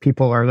guess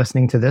people are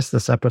listening to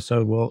this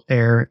episode will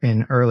air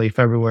in early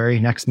February.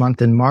 Next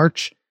month in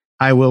March,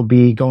 I will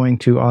be going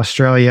to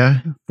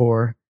Australia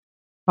for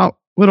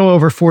little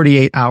over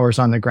 48 hours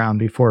on the ground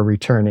before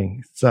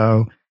returning.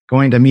 So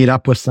going to meet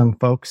up with some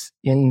folks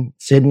in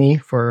Sydney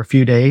for a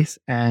few days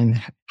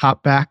and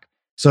hop back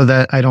so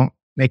that I don't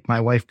make my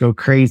wife go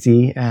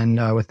crazy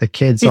and with the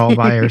kids all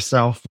by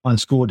herself on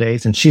school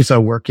days. And she's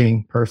a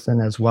working person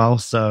as well.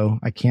 So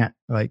I can't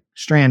like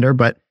strand her,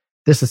 but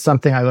this is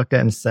something I looked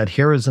at and said,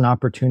 here is an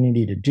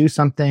opportunity to do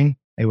something.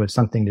 It was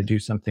something to do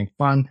something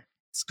fun.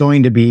 It's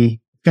going to be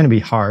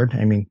hard.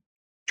 I mean,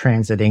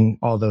 transiting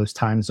all those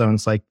time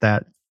zones like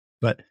that,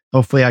 but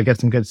hopefully I get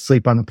some good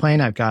sleep on the plane.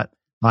 I've got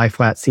lie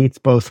flat seats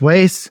both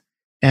ways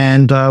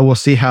and we'll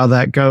see how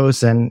that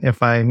goes. And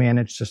if I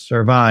manage to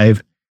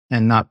survive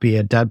and not be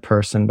a dead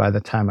person by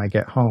the time I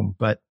get home.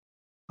 But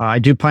I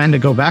do plan to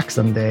go back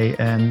someday,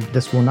 and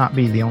this will not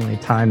be the only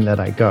time that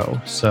I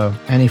go. So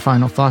any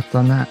final thoughts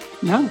on that?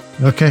 No.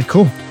 Okay,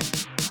 cool.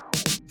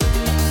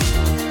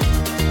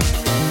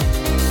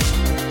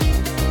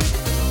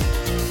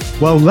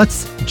 Well,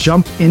 let's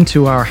jump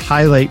into our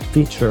highlight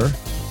feature,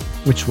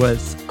 which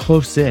was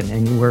close in.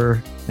 And you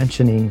were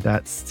mentioning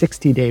that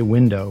 60-day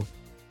window.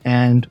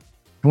 And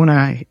I want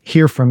to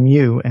hear from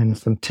you and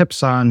some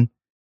tips on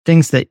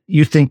things that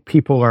you think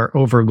people are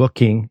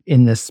overlooking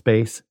in this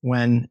space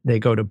when they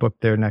go to book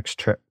their next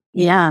trip.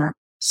 Yeah.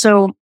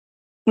 So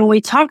when we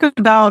talk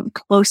about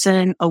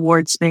close-in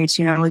award space,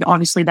 like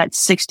obviously that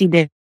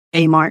 60-day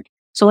mark.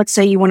 So let's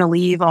say you want to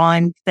leave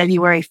on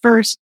February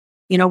 1st.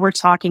 We're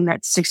talking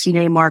that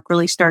 60-day mark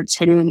really starts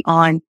hitting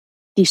on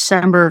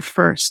December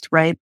 1st,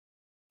 right?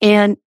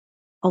 And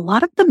a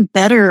lot of the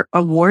better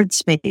award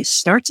space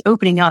starts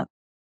opening up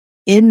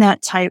in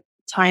that time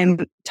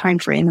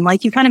frame. And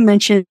like you kind of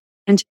mentioned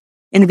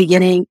in the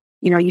beginning,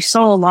 you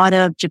saw a lot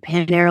of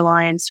Japan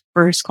Airlines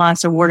first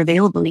class award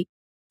availability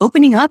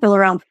opening up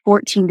around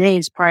 14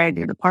 days prior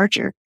to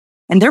departure.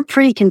 And they're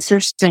pretty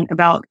consistent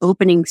about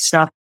opening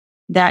stuff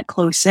that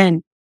close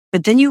in.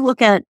 But then you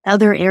look at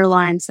other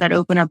airlines that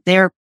open up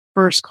their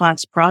first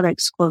class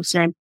products close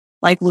in,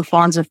 like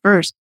Lufthansa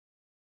First.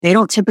 They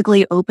don't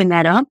typically open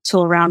that up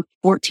till around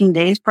 14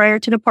 days prior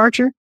to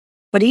departure.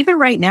 But even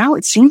right now,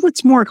 it seems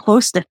it's more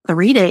close to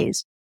 3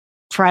 days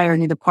prior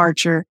to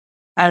departure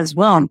as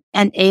well.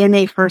 And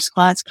ANA first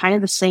class, kind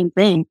of the same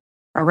thing.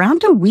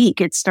 Around a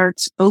week, it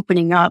starts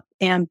opening up.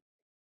 And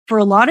for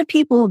a lot of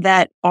people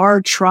that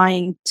are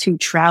trying to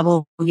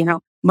travel,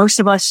 most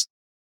of us,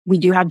 we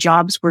do have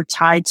jobs. We're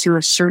tied to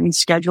a certain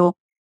schedule.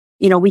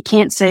 We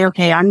can't say,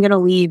 okay, I'm going to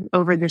leave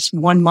over this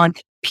 1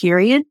 month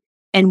period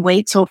and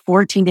wait till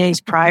 14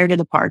 days prior to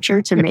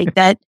departure to make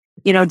that,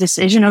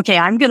 decision. Okay,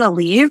 I'm going to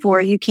leave.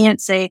 Or you can't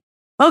say,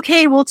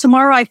 okay, well,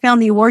 tomorrow I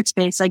found the award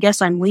space. I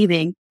guess I'm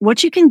leaving.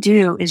 What you can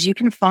do is you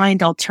can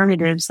find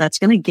alternatives that's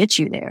going to get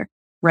you there,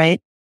 right?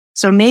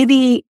 So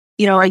maybe,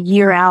 a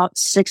year out,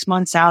 6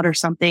 months out or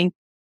something,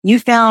 you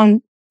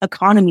found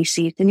economy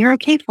seats and you're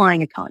okay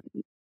flying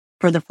economy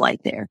for the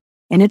flight there.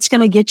 And it's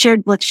going to get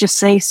you, let's just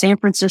say San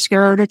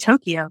Francisco to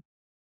Tokyo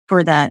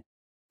for that.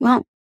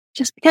 Well,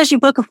 just because you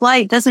book a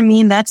flight doesn't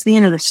mean that's the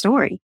end of the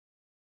story.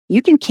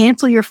 You can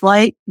cancel your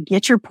flight,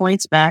 get your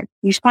points back.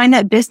 You find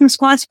that business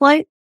class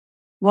flight.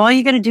 Well, all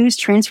you got to do is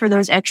transfer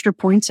those extra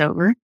points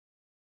over,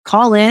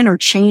 call in or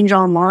change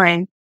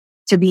online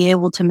to be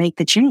able to make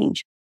the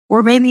change.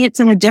 Or maybe it's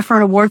in a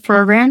different award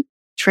program,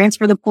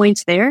 transfer the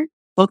points there,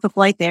 book the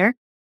flight there,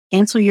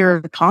 cancel your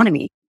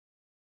economy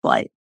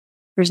flight.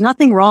 There's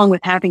nothing wrong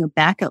with having a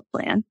backup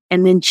plan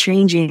and then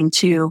changing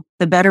to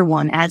the better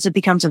one as it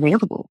becomes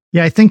available.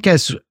 Yeah, I think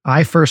as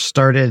I first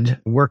started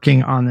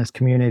working on this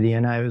community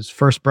and I was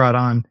first brought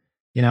on,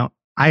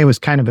 I was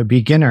kind of a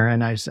beginner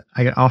and I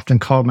often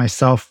called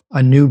myself a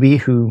newbie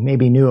who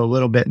maybe knew a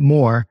little bit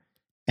more.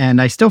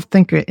 And I still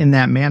think in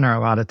that manner a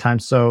lot of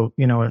times. So,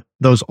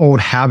 those old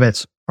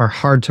habits are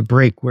hard to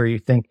break where you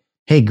think,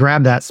 hey,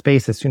 grab that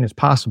space as soon as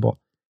possible.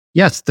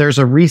 Yes, there's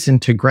a reason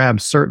to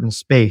grab certain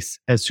space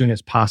as soon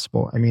as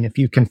possible. I mean, if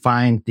you can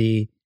find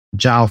the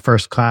JAL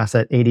first class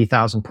at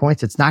 80,000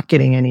 points, it's not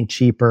getting any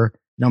cheaper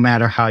no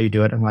matter how you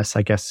do it, unless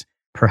I guess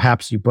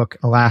perhaps you book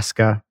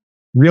Alaska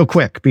real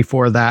quick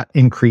before that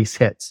increase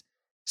hits.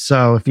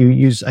 So if you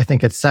use, I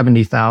think it's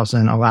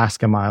 70,000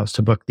 Alaska miles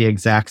to book the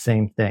exact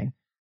same thing.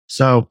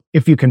 So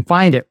if you can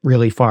find it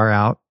really far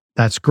out,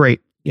 that's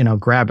great.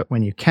 Grab it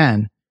when you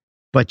can.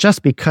 But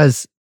just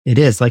because it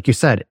is, like you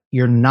said,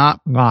 you're not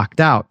locked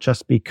out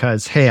just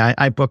because, hey,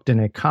 I booked an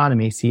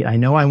economy seat. I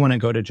know I want to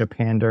go to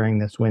Japan during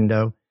this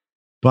window,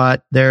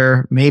 but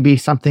there may be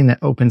something that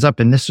opens up.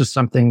 And this is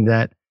something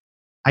that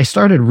I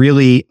started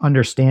really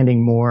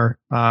understanding more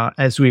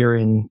as we were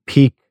in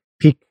peak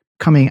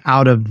coming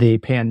out of the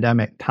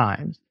pandemic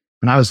times.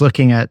 When I was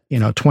looking at,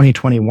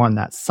 2021,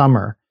 that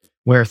summer,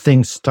 where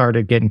things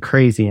started getting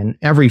crazy and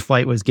every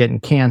flight was getting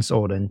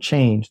canceled and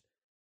changed,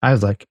 I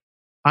was like,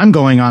 I'm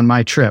going on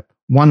my trip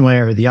one way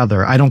or the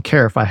other. I don't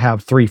care if I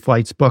have 3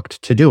 flights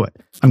booked to do it.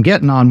 I'm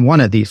getting on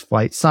one of these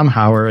flights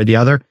somehow or the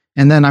other,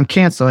 and then I'm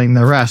canceling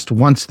the rest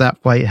once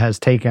that flight has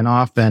taken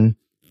off and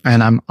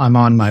I'm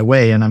on my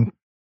way and I'm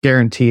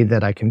guaranteed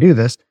that I can do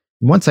this.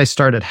 Once I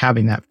started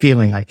having that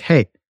feeling like,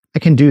 hey, I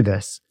can do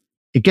this,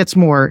 it gets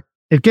more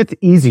it gets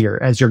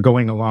easier as you're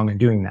going along and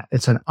doing that.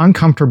 It's an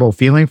uncomfortable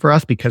feeling for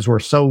us because we're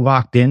so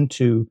locked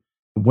into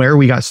where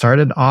we got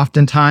started,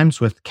 oftentimes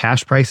with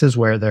cash prices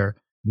where they're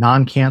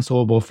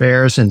non-cancelable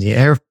fares and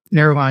the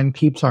airline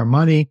keeps our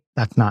money.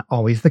 That's not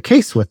always the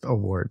case with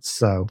awards.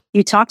 So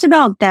you talked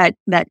about that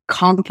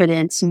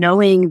confidence,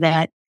 knowing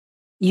that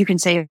you can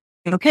say,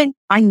 okay,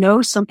 I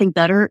know something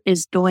better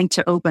is going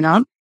to open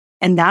up.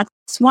 And that's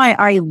why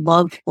I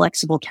love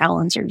flexible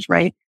calendars,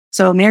 right?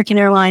 So American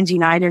Airlines,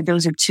 United,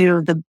 those are two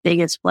of the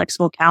biggest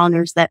flexible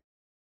calendars that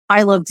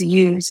I love to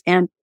use.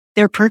 And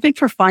they're perfect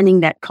for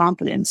finding that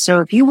confidence. So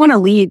if you want to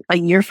leave a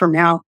year from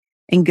now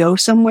and go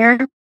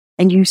somewhere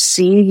and you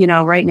see,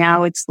 right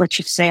now it's, let's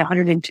just say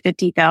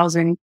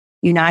 150,000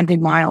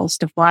 United miles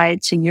to fly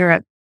to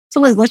Europe. So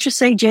let's just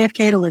say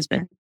JFK to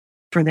Lisbon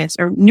for this,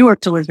 or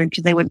Newark to Lisbon,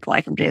 because they wouldn't fly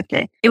from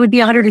JFK. It would be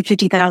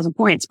 150,000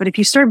 points. But if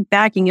you start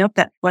backing up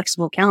that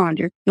flexible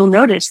calendar, you'll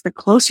notice the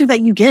closer that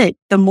you get,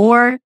 the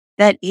more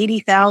that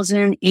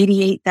 80,000,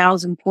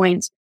 88,000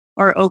 points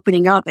are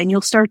opening up. And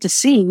you'll start to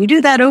see, you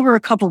do that over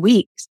a couple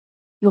weeks,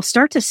 you'll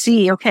start to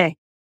see, okay,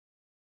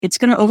 it's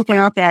going to open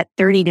up at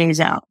 30 days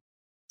out.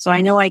 So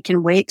I know I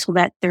can wait till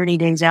that 30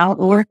 days out.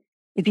 Or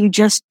if you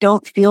just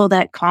don't feel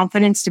that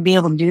confidence to be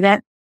able to do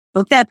that,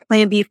 book that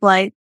plan B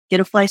flight, get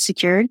a flight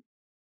secured,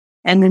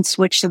 and then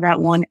switch to that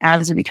one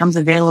as it becomes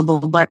available.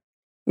 But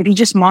if you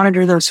just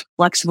monitor those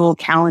flexible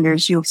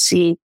calendars, you'll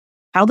see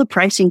how the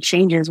pricing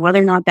changes,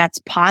 whether or not that's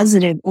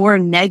positive or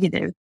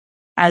negative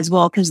as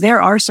well. Because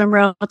there are some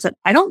routes that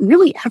I don't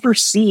really ever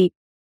see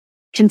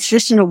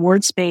consistent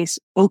award space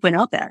open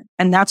up at.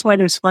 And that's why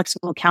those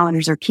flexible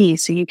calendars are key.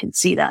 So you can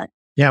see that.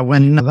 yeah,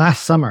 when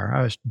last summer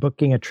I was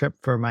booking a trip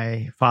for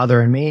my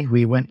father and me,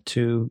 we went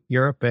to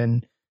Europe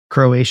and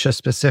Croatia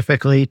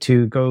specifically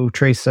to go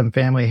trace some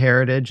family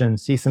heritage and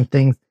see some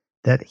things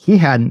that he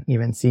hadn't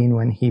even seen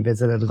when he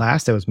visited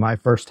last. It was my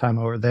first time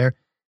over there.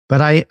 But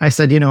I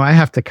said, I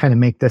have to kind of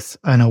make this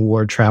an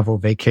award travel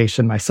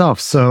vacation myself.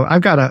 So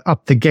I've got to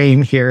up the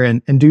game here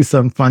and do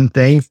some fun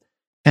things.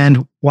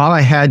 And while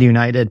I had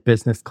United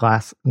business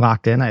class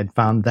locked in, I had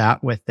found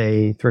that with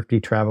a Thrifty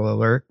Travel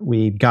Alert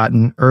we'd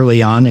gotten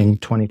early on in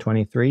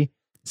 2023.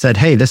 Said,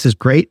 hey, this is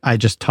great. I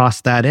just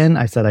tossed that in.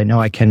 I said, I know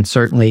I can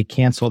certainly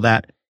cancel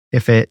that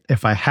if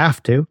I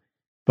have to,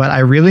 but I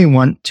really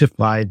want to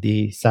fly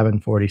the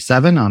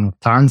 747 on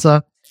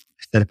Lufthansa.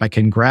 I said, if I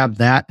can grab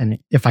that, and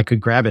if I could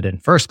grab it in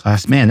first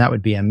class, man, that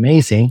would be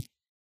amazing.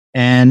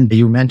 And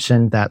you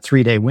mentioned that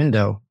 3-day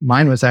window.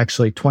 Mine was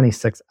actually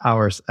 26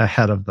 hours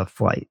ahead of the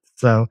flight.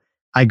 So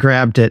I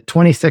grabbed it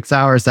 26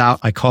 hours out.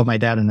 I called my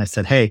dad and I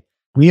said, hey,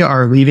 we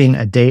are leaving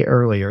a day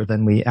earlier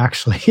than we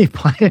actually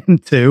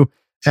planned to.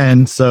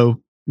 And so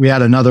we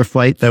had another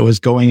flight that was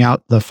going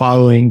out the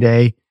following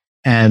day.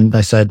 And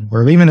I said,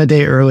 we're leaving a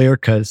day earlier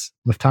because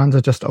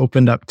Lufthansa just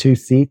opened up 2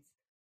 seats.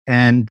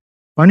 And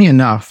funny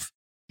enough,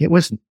 it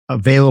was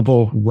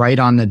available right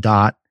on the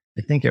dot.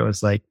 I think it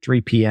was like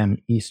 3 p.m.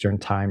 Eastern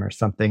time or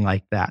something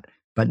like that.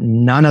 But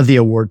none of the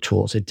award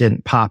tools. It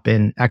didn't pop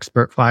in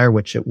Expert Flyer,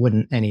 which it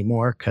wouldn't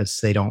anymore because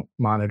they don't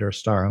monitor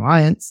Star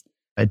Alliance.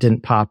 It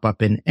didn't pop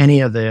up in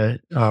any of the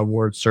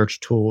award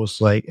search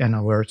tools like and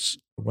alerts,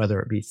 whether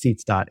it be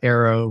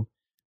Seats.Aero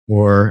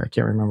or I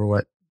can't remember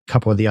what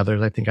couple of the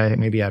others. I think I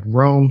maybe had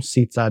Rome,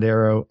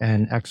 Seats.Aero,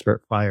 and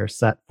Expert Flyer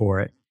set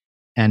for it.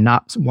 And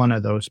not one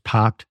of those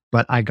popped,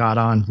 but I got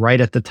on right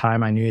at the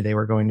time I knew they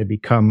were going to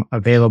become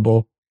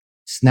available,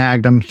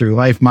 snagged them through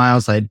Life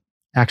Miles. I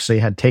actually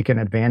had taken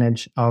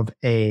advantage of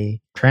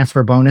a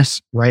transfer bonus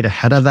right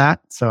ahead of that.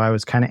 So I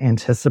was kind of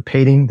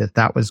anticipating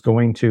that was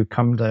going to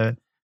come to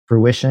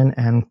fruition.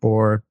 And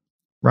for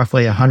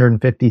roughly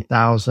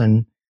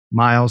 150,000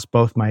 miles,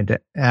 both my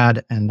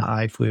dad and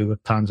I flew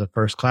Lufthansa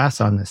first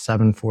class on the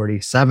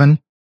 747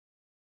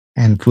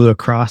 and flew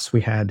across.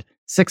 We had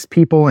 6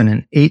 people in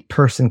an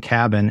 8-person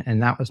cabin.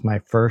 And that was my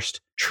first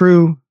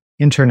true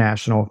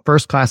international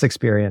first class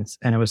experience.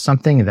 And it was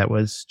something that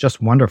was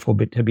just wonderful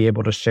to be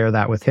able to share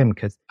that with him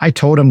because I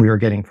told him we were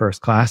getting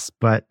first class,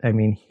 but I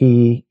mean,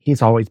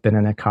 he's always been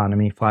an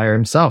economy flyer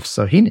himself.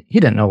 So he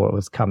didn't know what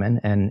was coming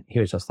and he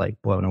was just like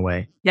blown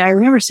away. Yeah. I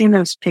remember seeing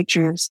those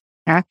pictures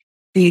after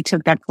you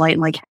took that flight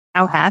and like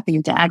how happy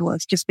your dad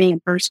was just being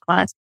in first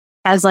class.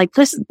 As like,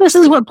 this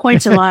is what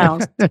points and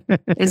miles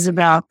is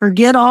about.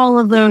 Forget all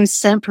of those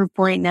cent per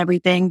point and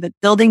everything, but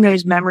building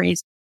those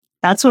memories.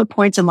 That's what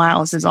points and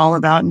miles is all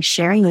about, and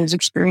sharing those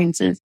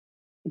experiences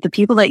with the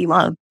people that you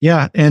love.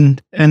 Yeah.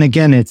 And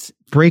again, it's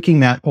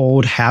breaking that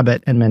old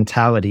habit and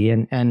mentality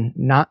and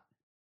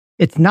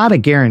it's not a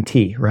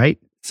guarantee, right?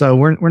 So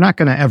we're not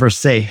going to ever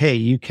say, hey,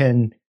 you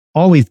can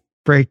always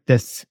break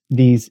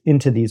these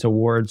into these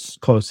awards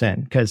close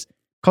in, because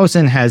close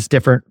in has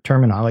different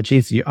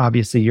terminologies.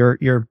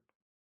 You're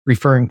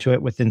referring to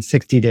it within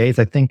 60 days.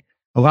 I think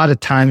a lot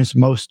of times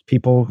most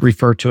people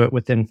refer to it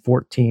within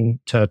 14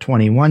 to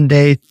 21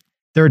 days.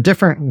 There are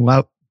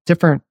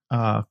different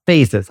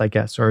phases, I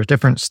guess, or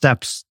different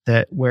steps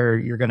where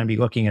you're going to be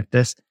looking at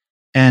this.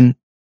 And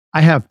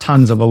I have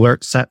tons of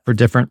alerts set for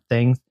different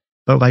things.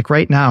 But like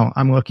right now,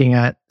 I'm looking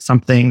at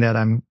something that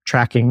I'm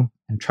tracking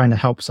and trying to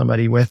help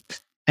somebody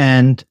with.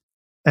 And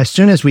as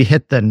soon as we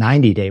hit the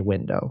 90-day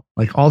window,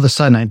 like all of a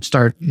sudden I'd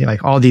start,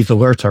 like all these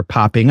alerts are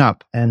popping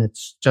up. And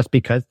it's just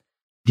because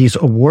these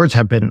awards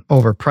have been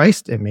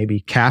overpriced and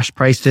maybe cash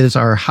prices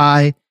are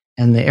high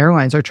and the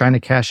airlines are trying to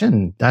cash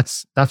in.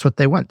 That's what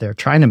they want. They're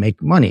trying to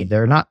make money.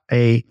 They're not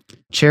a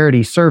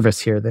charity service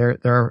here.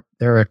 They're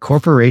a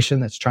corporation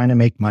that's trying to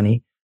make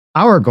money.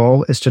 Our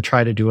goal is to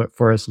try to do it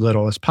for as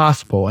little as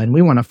possible. And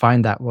we want to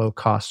find that low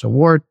cost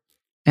award.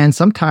 And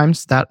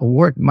sometimes that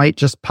award might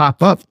just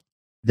pop up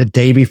the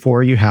day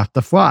before you have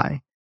to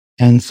fly.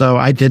 And so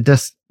I did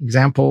this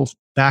example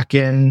back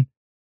in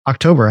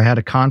October. I had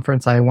a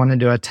conference I wanted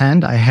to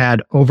attend. I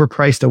had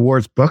overpriced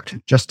awards booked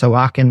just to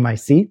lock in my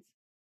seat.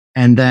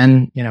 And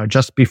then,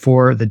 just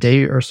before the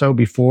day or so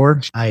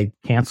before, I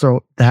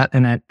canceled that.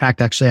 And in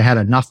fact, actually, I had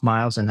enough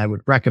miles, and I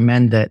would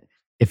recommend that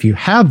if you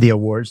have the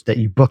awards, that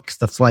you book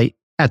the flight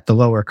at the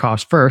lower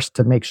cost first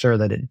to make sure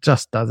that it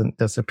just doesn't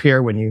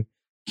disappear when you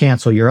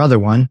cancel your other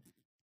one.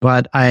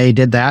 But I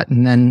did that,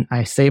 and then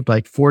I saved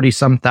like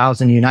 40-some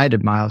thousand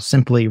United miles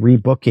simply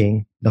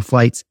rebooking the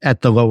flights at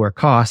the lower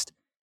cost.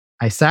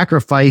 I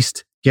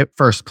sacrificed get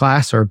first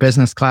class or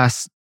business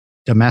class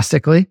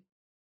domestically,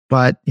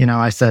 but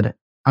I said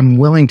I'm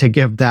willing to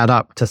give that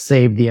up to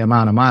save the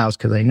amount of miles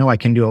because I know I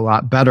can do a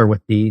lot better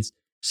with these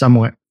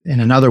somewhere in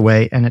another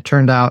way. And it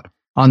turned out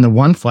on the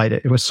one flight,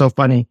 it was so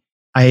funny.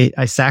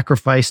 I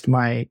sacrificed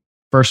my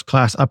first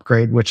class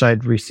upgrade, which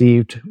I'd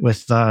received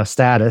with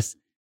status.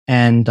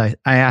 And I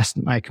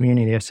asked my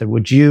community, I said,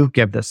 would you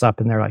give this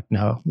up? And they're like,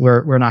 no,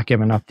 we're not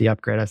giving up the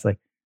upgrade. I was like,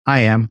 I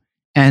am.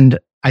 And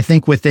I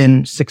think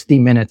within 60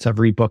 minutes of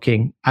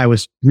rebooking, I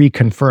was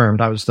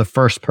reconfirmed. I was the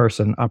first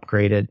person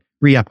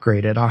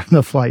re-upgraded on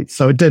the flight.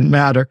 So it didn't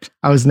matter.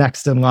 I was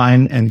next in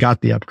line and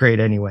got the upgrade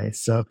anyway.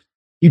 So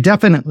you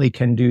definitely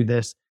can do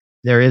this.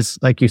 There is,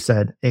 like you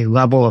said, a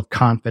level of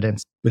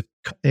confidence.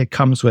 It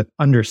comes with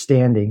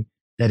understanding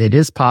that it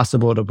is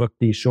possible to book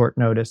these short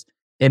notice.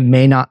 It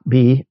may not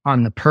be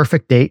on the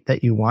perfect date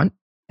that you want.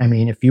 I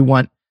mean, if you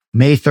want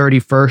May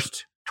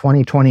 31st,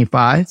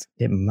 2025,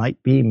 it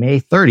might be May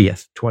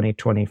 30th,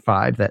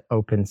 2025 that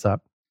opens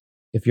up.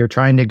 If you're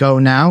trying to go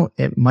now,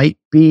 it might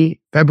be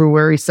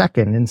February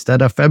 2nd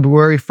instead of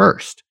February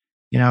 1st.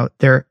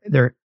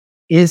 There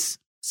is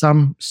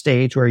some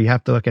stage where you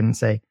have to look at and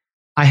say,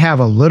 I have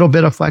a little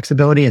bit of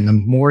flexibility. And the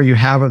more you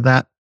have of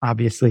that,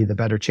 obviously, the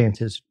better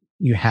chances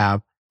you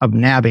have of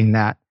nabbing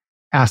that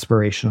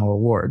aspirational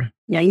award.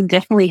 Yeah, you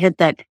definitely hit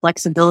that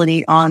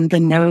flexibility on the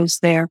nose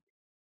there.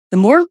 The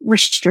more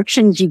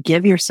restrictions you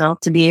give yourself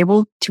to be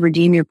able to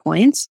redeem your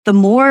points, the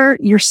more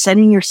you're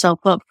setting yourself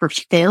up for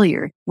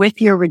failure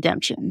with your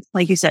redemption.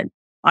 Like you said,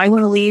 I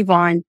want to leave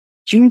on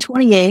June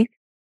 28th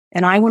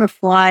and I want to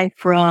fly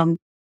from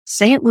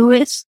St.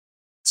 Louis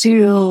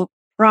to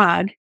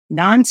Prague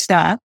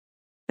nonstop.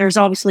 There's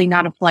obviously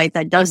not a flight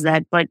that does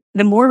that, but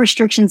the more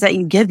restrictions that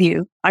you give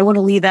you, I want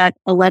to leave at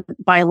 11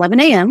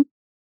 a.m.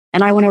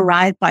 and I want to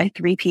arrive by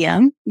 3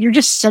 p.m. You're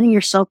just setting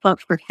yourself up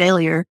for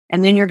failure.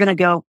 And then you're going to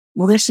go,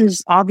 well, this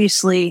is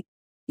obviously,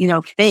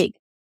 fake.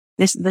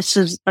 This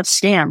is a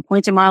scam.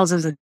 Points and miles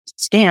is a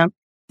scam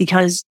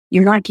because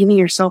you're not giving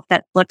yourself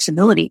that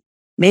flexibility.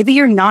 Maybe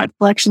you're not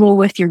flexible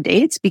with your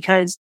dates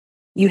because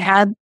you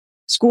have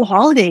school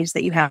holidays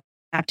that you have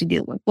to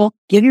deal with. Well,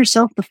 give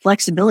yourself the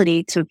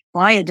flexibility to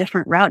fly a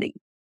different routing.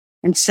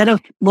 Instead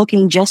of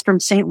looking just from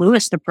St.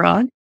 Louis to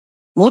Prague,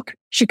 look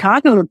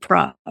Chicago to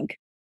Prague,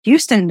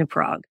 Houston to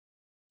Prague,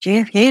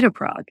 JFK to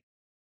Prague.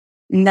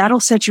 And that'll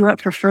set you up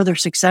for further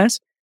success.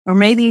 Or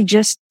maybe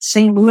just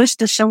St. Louis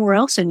to somewhere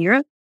else in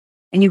Europe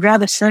and you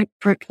grab a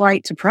separate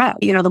flight to Prague.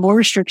 The more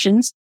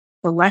restrictions,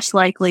 the less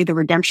likely the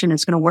redemption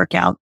is going to work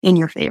out in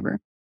your favor.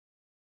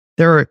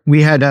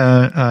 We had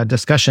a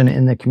discussion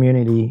in the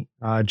community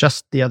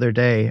just the other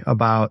day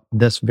about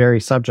this very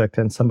subject.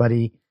 And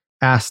somebody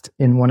asked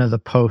in one of the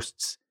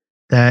posts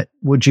that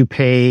would you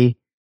pay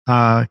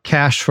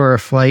cash for a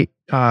flight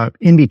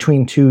in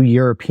between two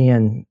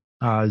European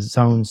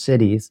zone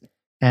cities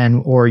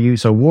or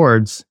use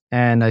awards?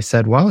 And I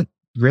said, well, it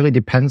really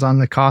depends on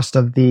the cost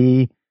of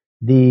the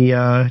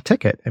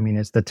ticket. I mean,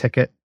 is the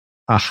ticket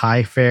a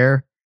high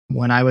fare?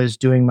 When I was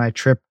doing my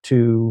trip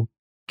to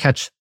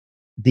catch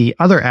the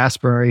other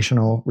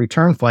aspirational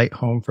return flight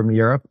home from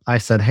Europe, I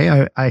said,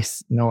 hey, I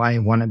know I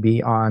want to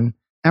be on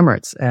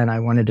Emirates, and I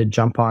wanted to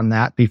jump on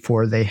that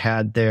before they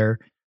had their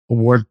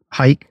award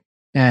hike.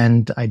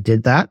 And I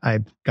did that. I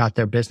got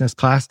their business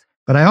class,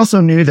 but I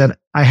also knew that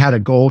I had a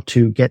goal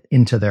to get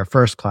into their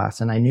first class.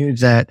 And I knew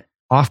that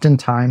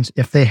oftentimes,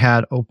 if they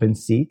had open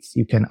seats,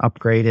 you can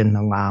upgrade in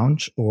the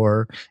lounge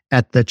or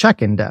at the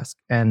check-in desk.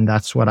 And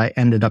that's what I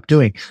ended up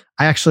doing.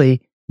 I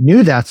actually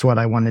knew that's what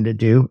I wanted to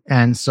do.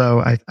 And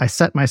so I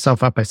set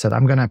myself up. I said,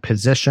 I'm going to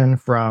position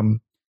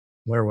from,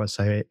 where was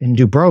I? In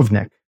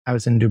Dubrovnik. I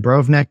was in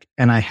Dubrovnik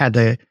and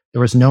there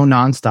was no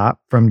nonstop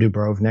from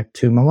Dubrovnik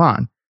to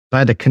Milan. So I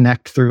had to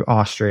connect through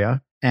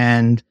Austria.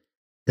 And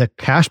the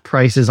cash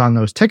prices on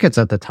those tickets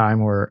at the time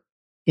were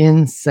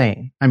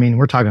insane. I mean,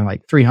 we're talking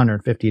like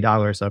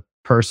 $350 a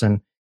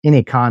person in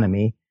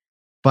economy.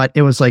 but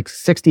it was like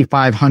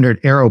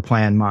 6,500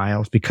 Aeroplan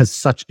miles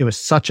because it was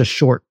such a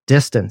short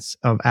distance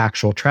of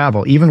actual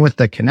travel. Even with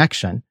the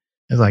connection,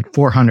 it was like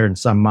 400 and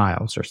some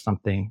miles or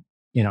something,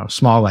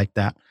 small like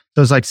that. So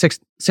it was like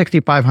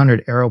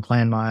 6,500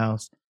 Aeroplan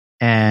miles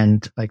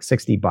and like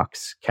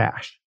 $60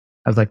 cash.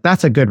 I was like,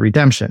 that's a good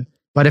redemption.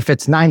 But if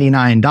it's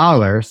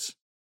 $99,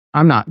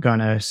 I'm not going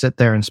to sit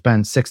there and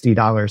spend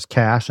 $60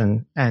 cash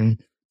and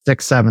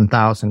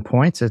 7,000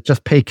 points. It's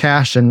just pay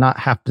cash and not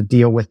have to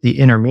deal with the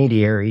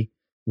intermediary,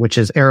 which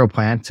is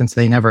Aeroplan, since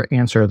they never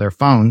answer their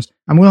phones.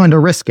 I'm willing to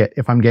risk it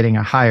if I'm getting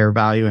a higher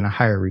value and a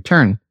higher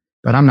return,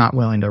 but I'm not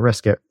willing to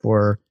risk it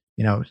for,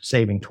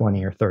 saving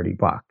 20 or $30.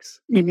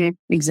 Mm-hmm.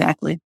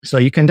 Exactly. So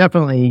you can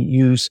definitely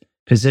use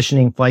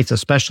positioning flights,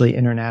 especially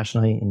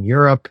internationally in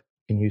Europe.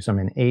 You can use them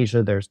in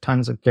Asia. There's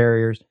tons of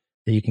carriers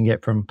that you can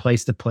get from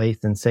place to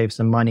place and save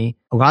some money.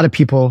 A lot of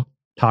people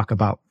talk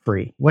about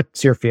free.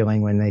 What's your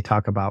feeling when they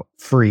talk about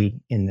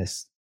free in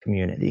this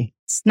community?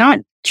 It's not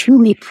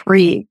truly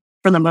free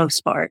for the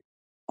most part.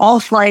 All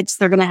flights,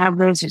 they're going to have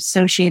those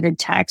associated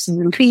taxes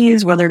and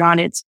fees, whether or not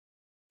it's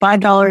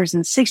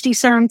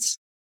 $5.60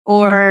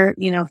 or,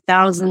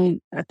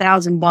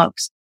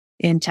 $1,000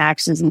 in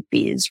taxes and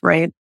fees,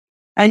 right?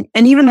 And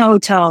even the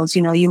hotels,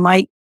 you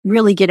might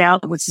really get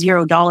out with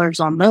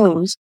 $0 on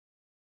those.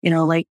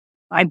 Like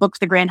I booked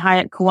the Grand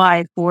Hyatt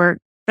Kauai for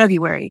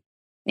February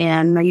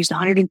and I used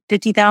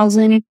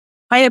 150,000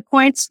 Hyatt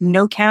points,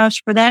 no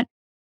cash for that.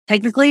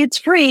 Technically it's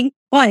free,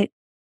 but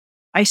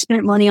I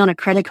spent money on a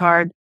credit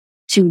card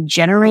to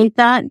generate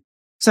that.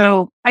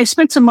 So I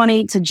spent some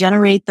money to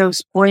generate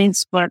those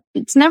points, but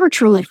it's never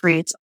truly free.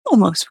 It's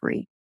almost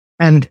free.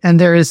 And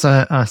there is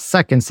a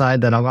second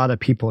side that a lot of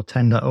people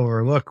tend to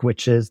overlook,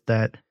 which is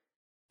that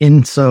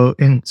so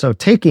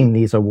taking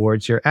these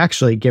awards, you're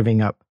actually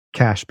giving up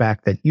cash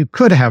back that you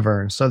could have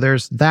earned. So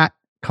there's that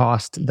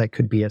cost that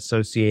could be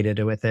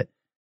associated with it.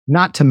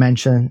 Not to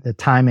mention the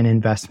time and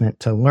investment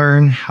to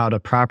learn how to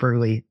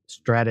properly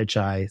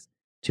strategize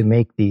to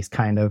make these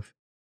kind of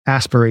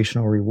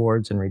aspirational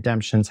rewards and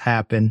redemptions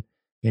happen.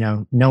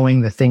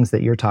 Knowing the things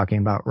that you're talking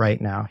about right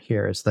now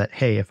here is that,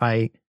 hey, if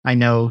I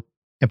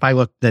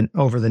look then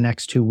over the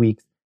next 2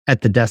 weeks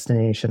at the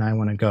destination I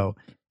want to go,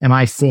 am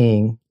I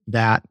seeing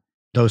that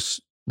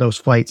those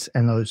flights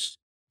and those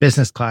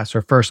business class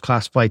or first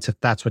class flights, if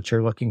that's what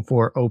you're looking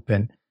for,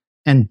 open?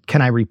 And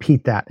can I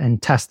repeat that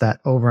and test that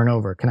over and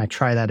over? Can I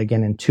try that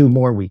again in 2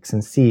 more weeks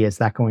and see, is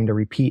that going to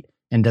repeat?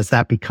 And does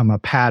that become a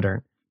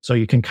pattern? So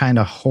you can kind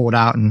of hold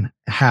out and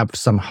have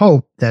some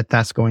hope that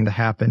that's going to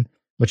happen,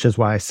 which is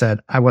why I said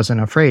I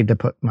wasn't afraid to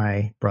put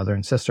my brother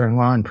and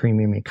sister-in-law in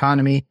premium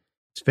economy.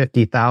 It's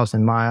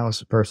 50,000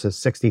 miles versus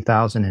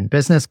 60,000 in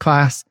business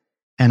class.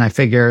 And I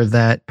figure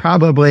that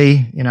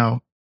probably,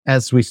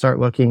 as we start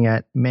looking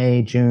at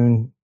May,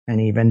 June, and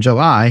even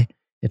July,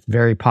 it's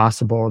very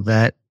possible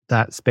that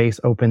that space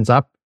opens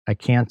up. I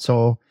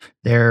cancel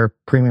their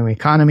premium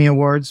economy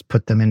awards,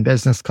 put them in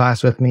business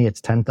class with me. It's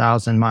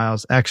 10,000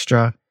 miles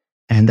extra.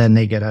 And then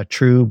they get a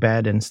true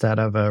bed instead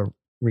of a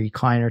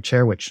recliner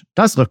chair, which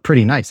does look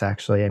pretty nice,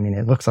 actually. I mean,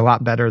 it looks a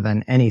lot better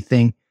than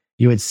anything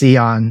you would see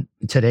on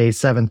today's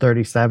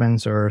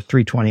 737s or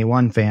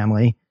 321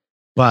 family,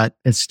 but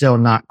it's still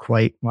not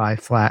quite lie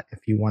flat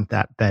if you want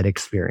that bed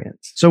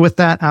experience. So with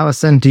that,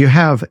 Allison, do you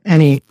have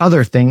any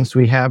other things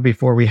we have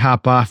before we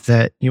hop off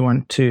that you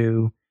want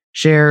to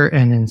share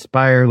and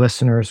inspire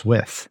listeners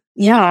with?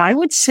 Yeah, I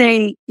would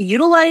say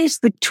utilize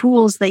the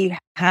tools that you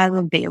have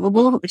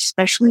available,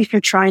 especially if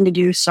you're trying to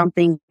do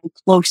something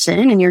close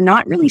in and you're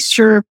not really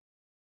sure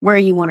where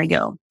you want to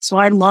go. So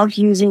I love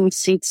using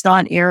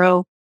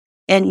Seats.aero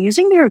and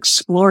using their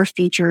Explore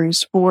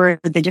features for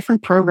the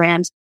different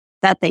programs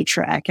that they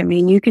track. I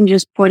mean, you can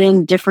just put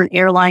in different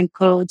airline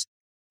codes,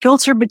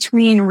 filter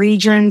between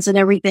regions and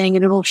everything,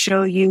 and it'll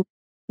show you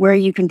where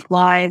you can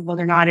fly,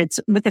 whether or not it's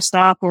with a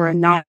stop or a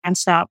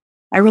non-stop.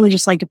 I really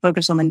just like to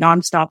focus on the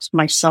non-stops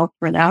myself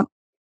for that,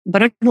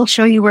 but it will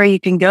show you where you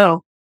can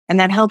go. And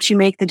that helps you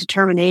make the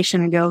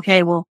determination and go,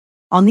 okay, well,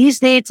 on these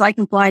dates, I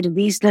can fly to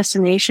these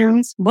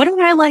destinations. What do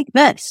I like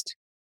best?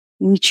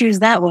 And you choose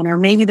that one. Or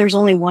maybe there's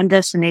only one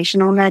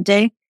destination on that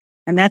day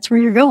and that's where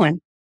you're going.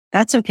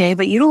 That's okay.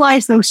 But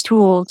utilize those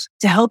tools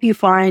to help you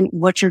find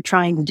what you're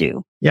trying to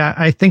do. Yeah,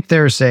 I think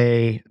there's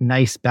a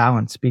nice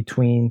balance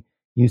between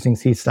using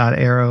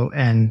Seats.aero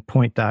and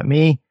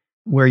Point.me,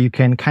 where you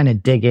can kind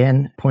of dig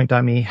in.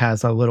 Point.me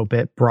has a little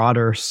bit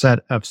broader set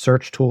of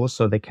search tools,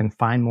 so they can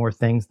find more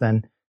things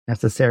than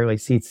necessarily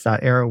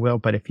Seats.aero will.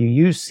 But if you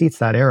use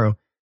Seats.aero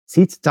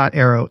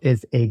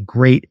is a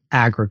great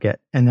aggregate.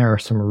 And there are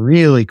some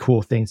really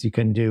cool things you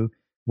can do,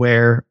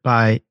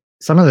 whereby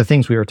some of the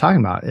things we were talking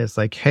about is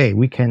like, hey,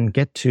 we can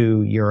get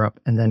to Europe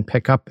and then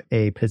pick up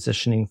a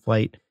positioning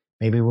flight.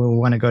 Maybe we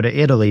want to go to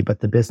Italy, but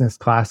the business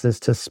class is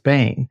to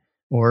Spain,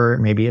 or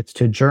maybe it's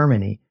to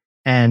Germany.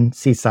 And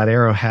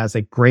Seats.aero has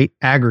a great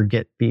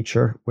aggregate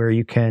feature where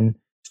you can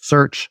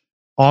search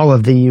all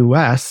of the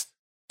US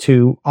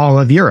to all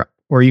of Europe,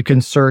 or you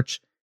can search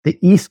the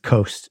East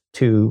Coast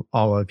to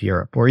all of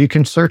Europe, or you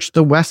can search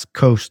the West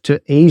Coast to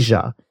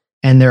Asia.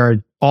 And there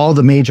are all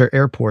the major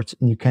airports,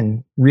 and you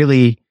can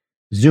really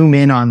zoom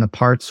in on the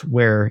parts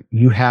where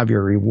you have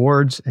your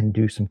rewards and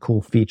do some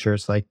cool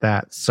features like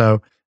that.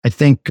 So I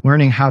think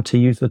learning how to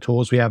use the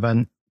tools, we have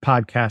a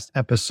podcast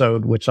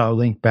episode, which I'll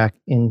link back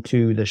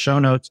into the show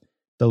notes.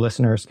 The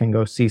listeners can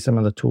go see some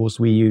of the tools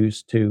we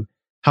use to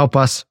help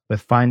us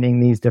with finding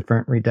these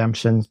different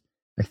redemptions.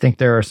 I think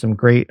there are some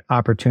great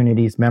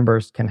opportunities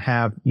members can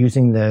have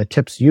using the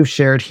tips you've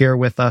shared here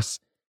with us.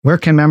 Where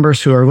can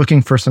members who are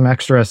looking for some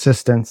extra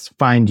assistance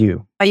find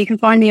you? You can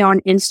find me on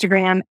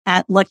Instagram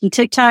at Lucky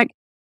Tic Tac,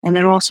 and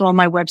then also on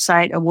my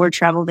website,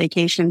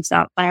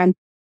 awardtravelvacations.plan.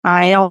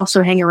 I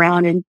also hang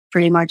around in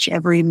pretty much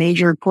every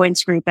major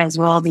points group as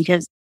well,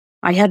 because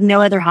I have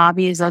no other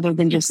hobbies other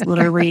than just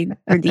literally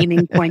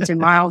redeeming points and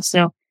miles.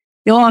 So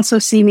you'll also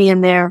see me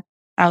in there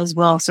as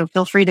well. So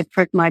feel free to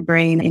prick my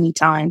brain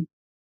anytime.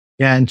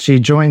 Yeah, and she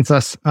joins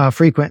us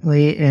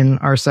frequently in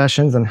our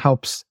sessions and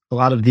helps a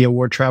lot of the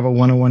Award Travel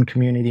 101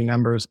 community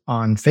members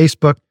on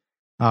Facebook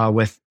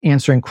with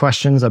answering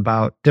questions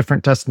about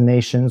different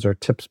destinations or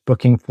tips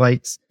booking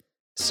flights.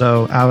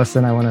 So,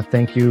 Allison, I want to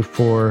thank you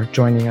for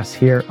joining us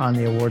here on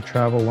the Award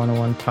Travel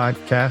 101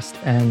 podcast,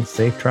 and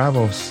safe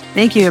travels.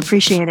 Thank you.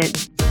 Appreciate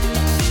it.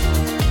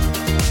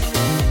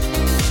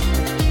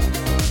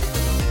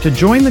 To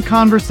join the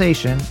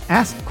conversation,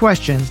 ask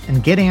questions,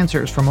 and get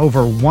answers from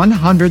over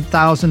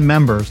 100,000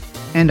 members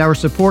and our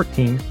support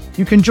team,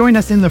 you can join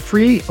us in the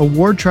free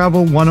Award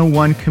Travel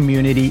 101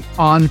 community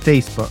on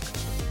Facebook.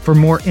 For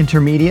more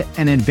intermediate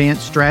and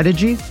advanced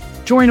strategies,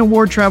 join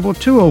Award Travel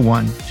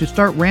 201 to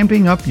start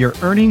ramping up your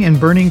earning and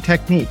burning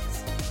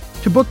techniques.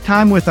 To book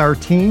time with our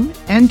team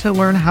and to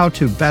learn how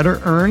to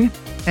better earn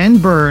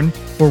and burn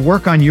or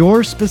work on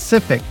your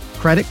specific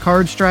credit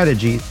card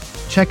strategies,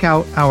 check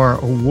out our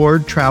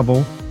Award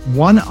Travel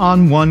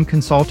one-on-one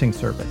consulting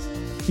service.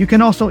 You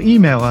can also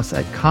email us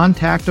at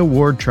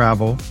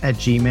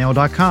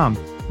contactawardtravel@gmail.com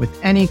with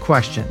any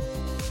questions.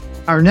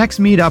 Our next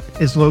meetup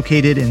is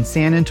located in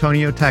San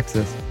Antonio,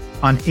 Texas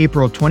on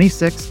April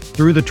 26th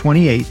through the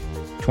 28th,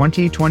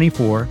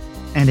 2024,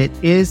 and it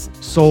is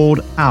sold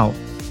out.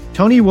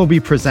 Tony will be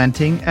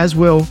presenting, as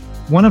will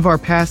one of our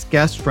past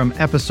guests from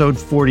episode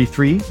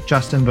 43,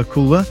 Justin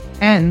Vakula,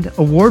 and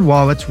Award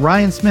Wallet's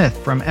Ryan Smith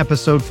from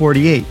episode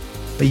 48.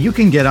 But you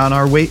can get on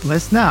our wait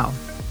list now.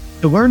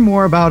 To learn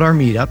more about our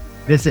meetup,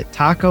 visit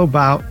Taco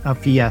Bout a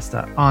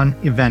Fiesta on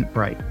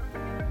Eventbrite.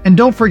 And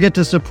don't forget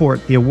to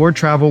support the Award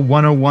Travel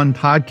 101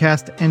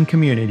 podcast and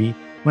community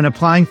when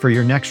applying for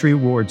your next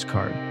rewards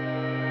card.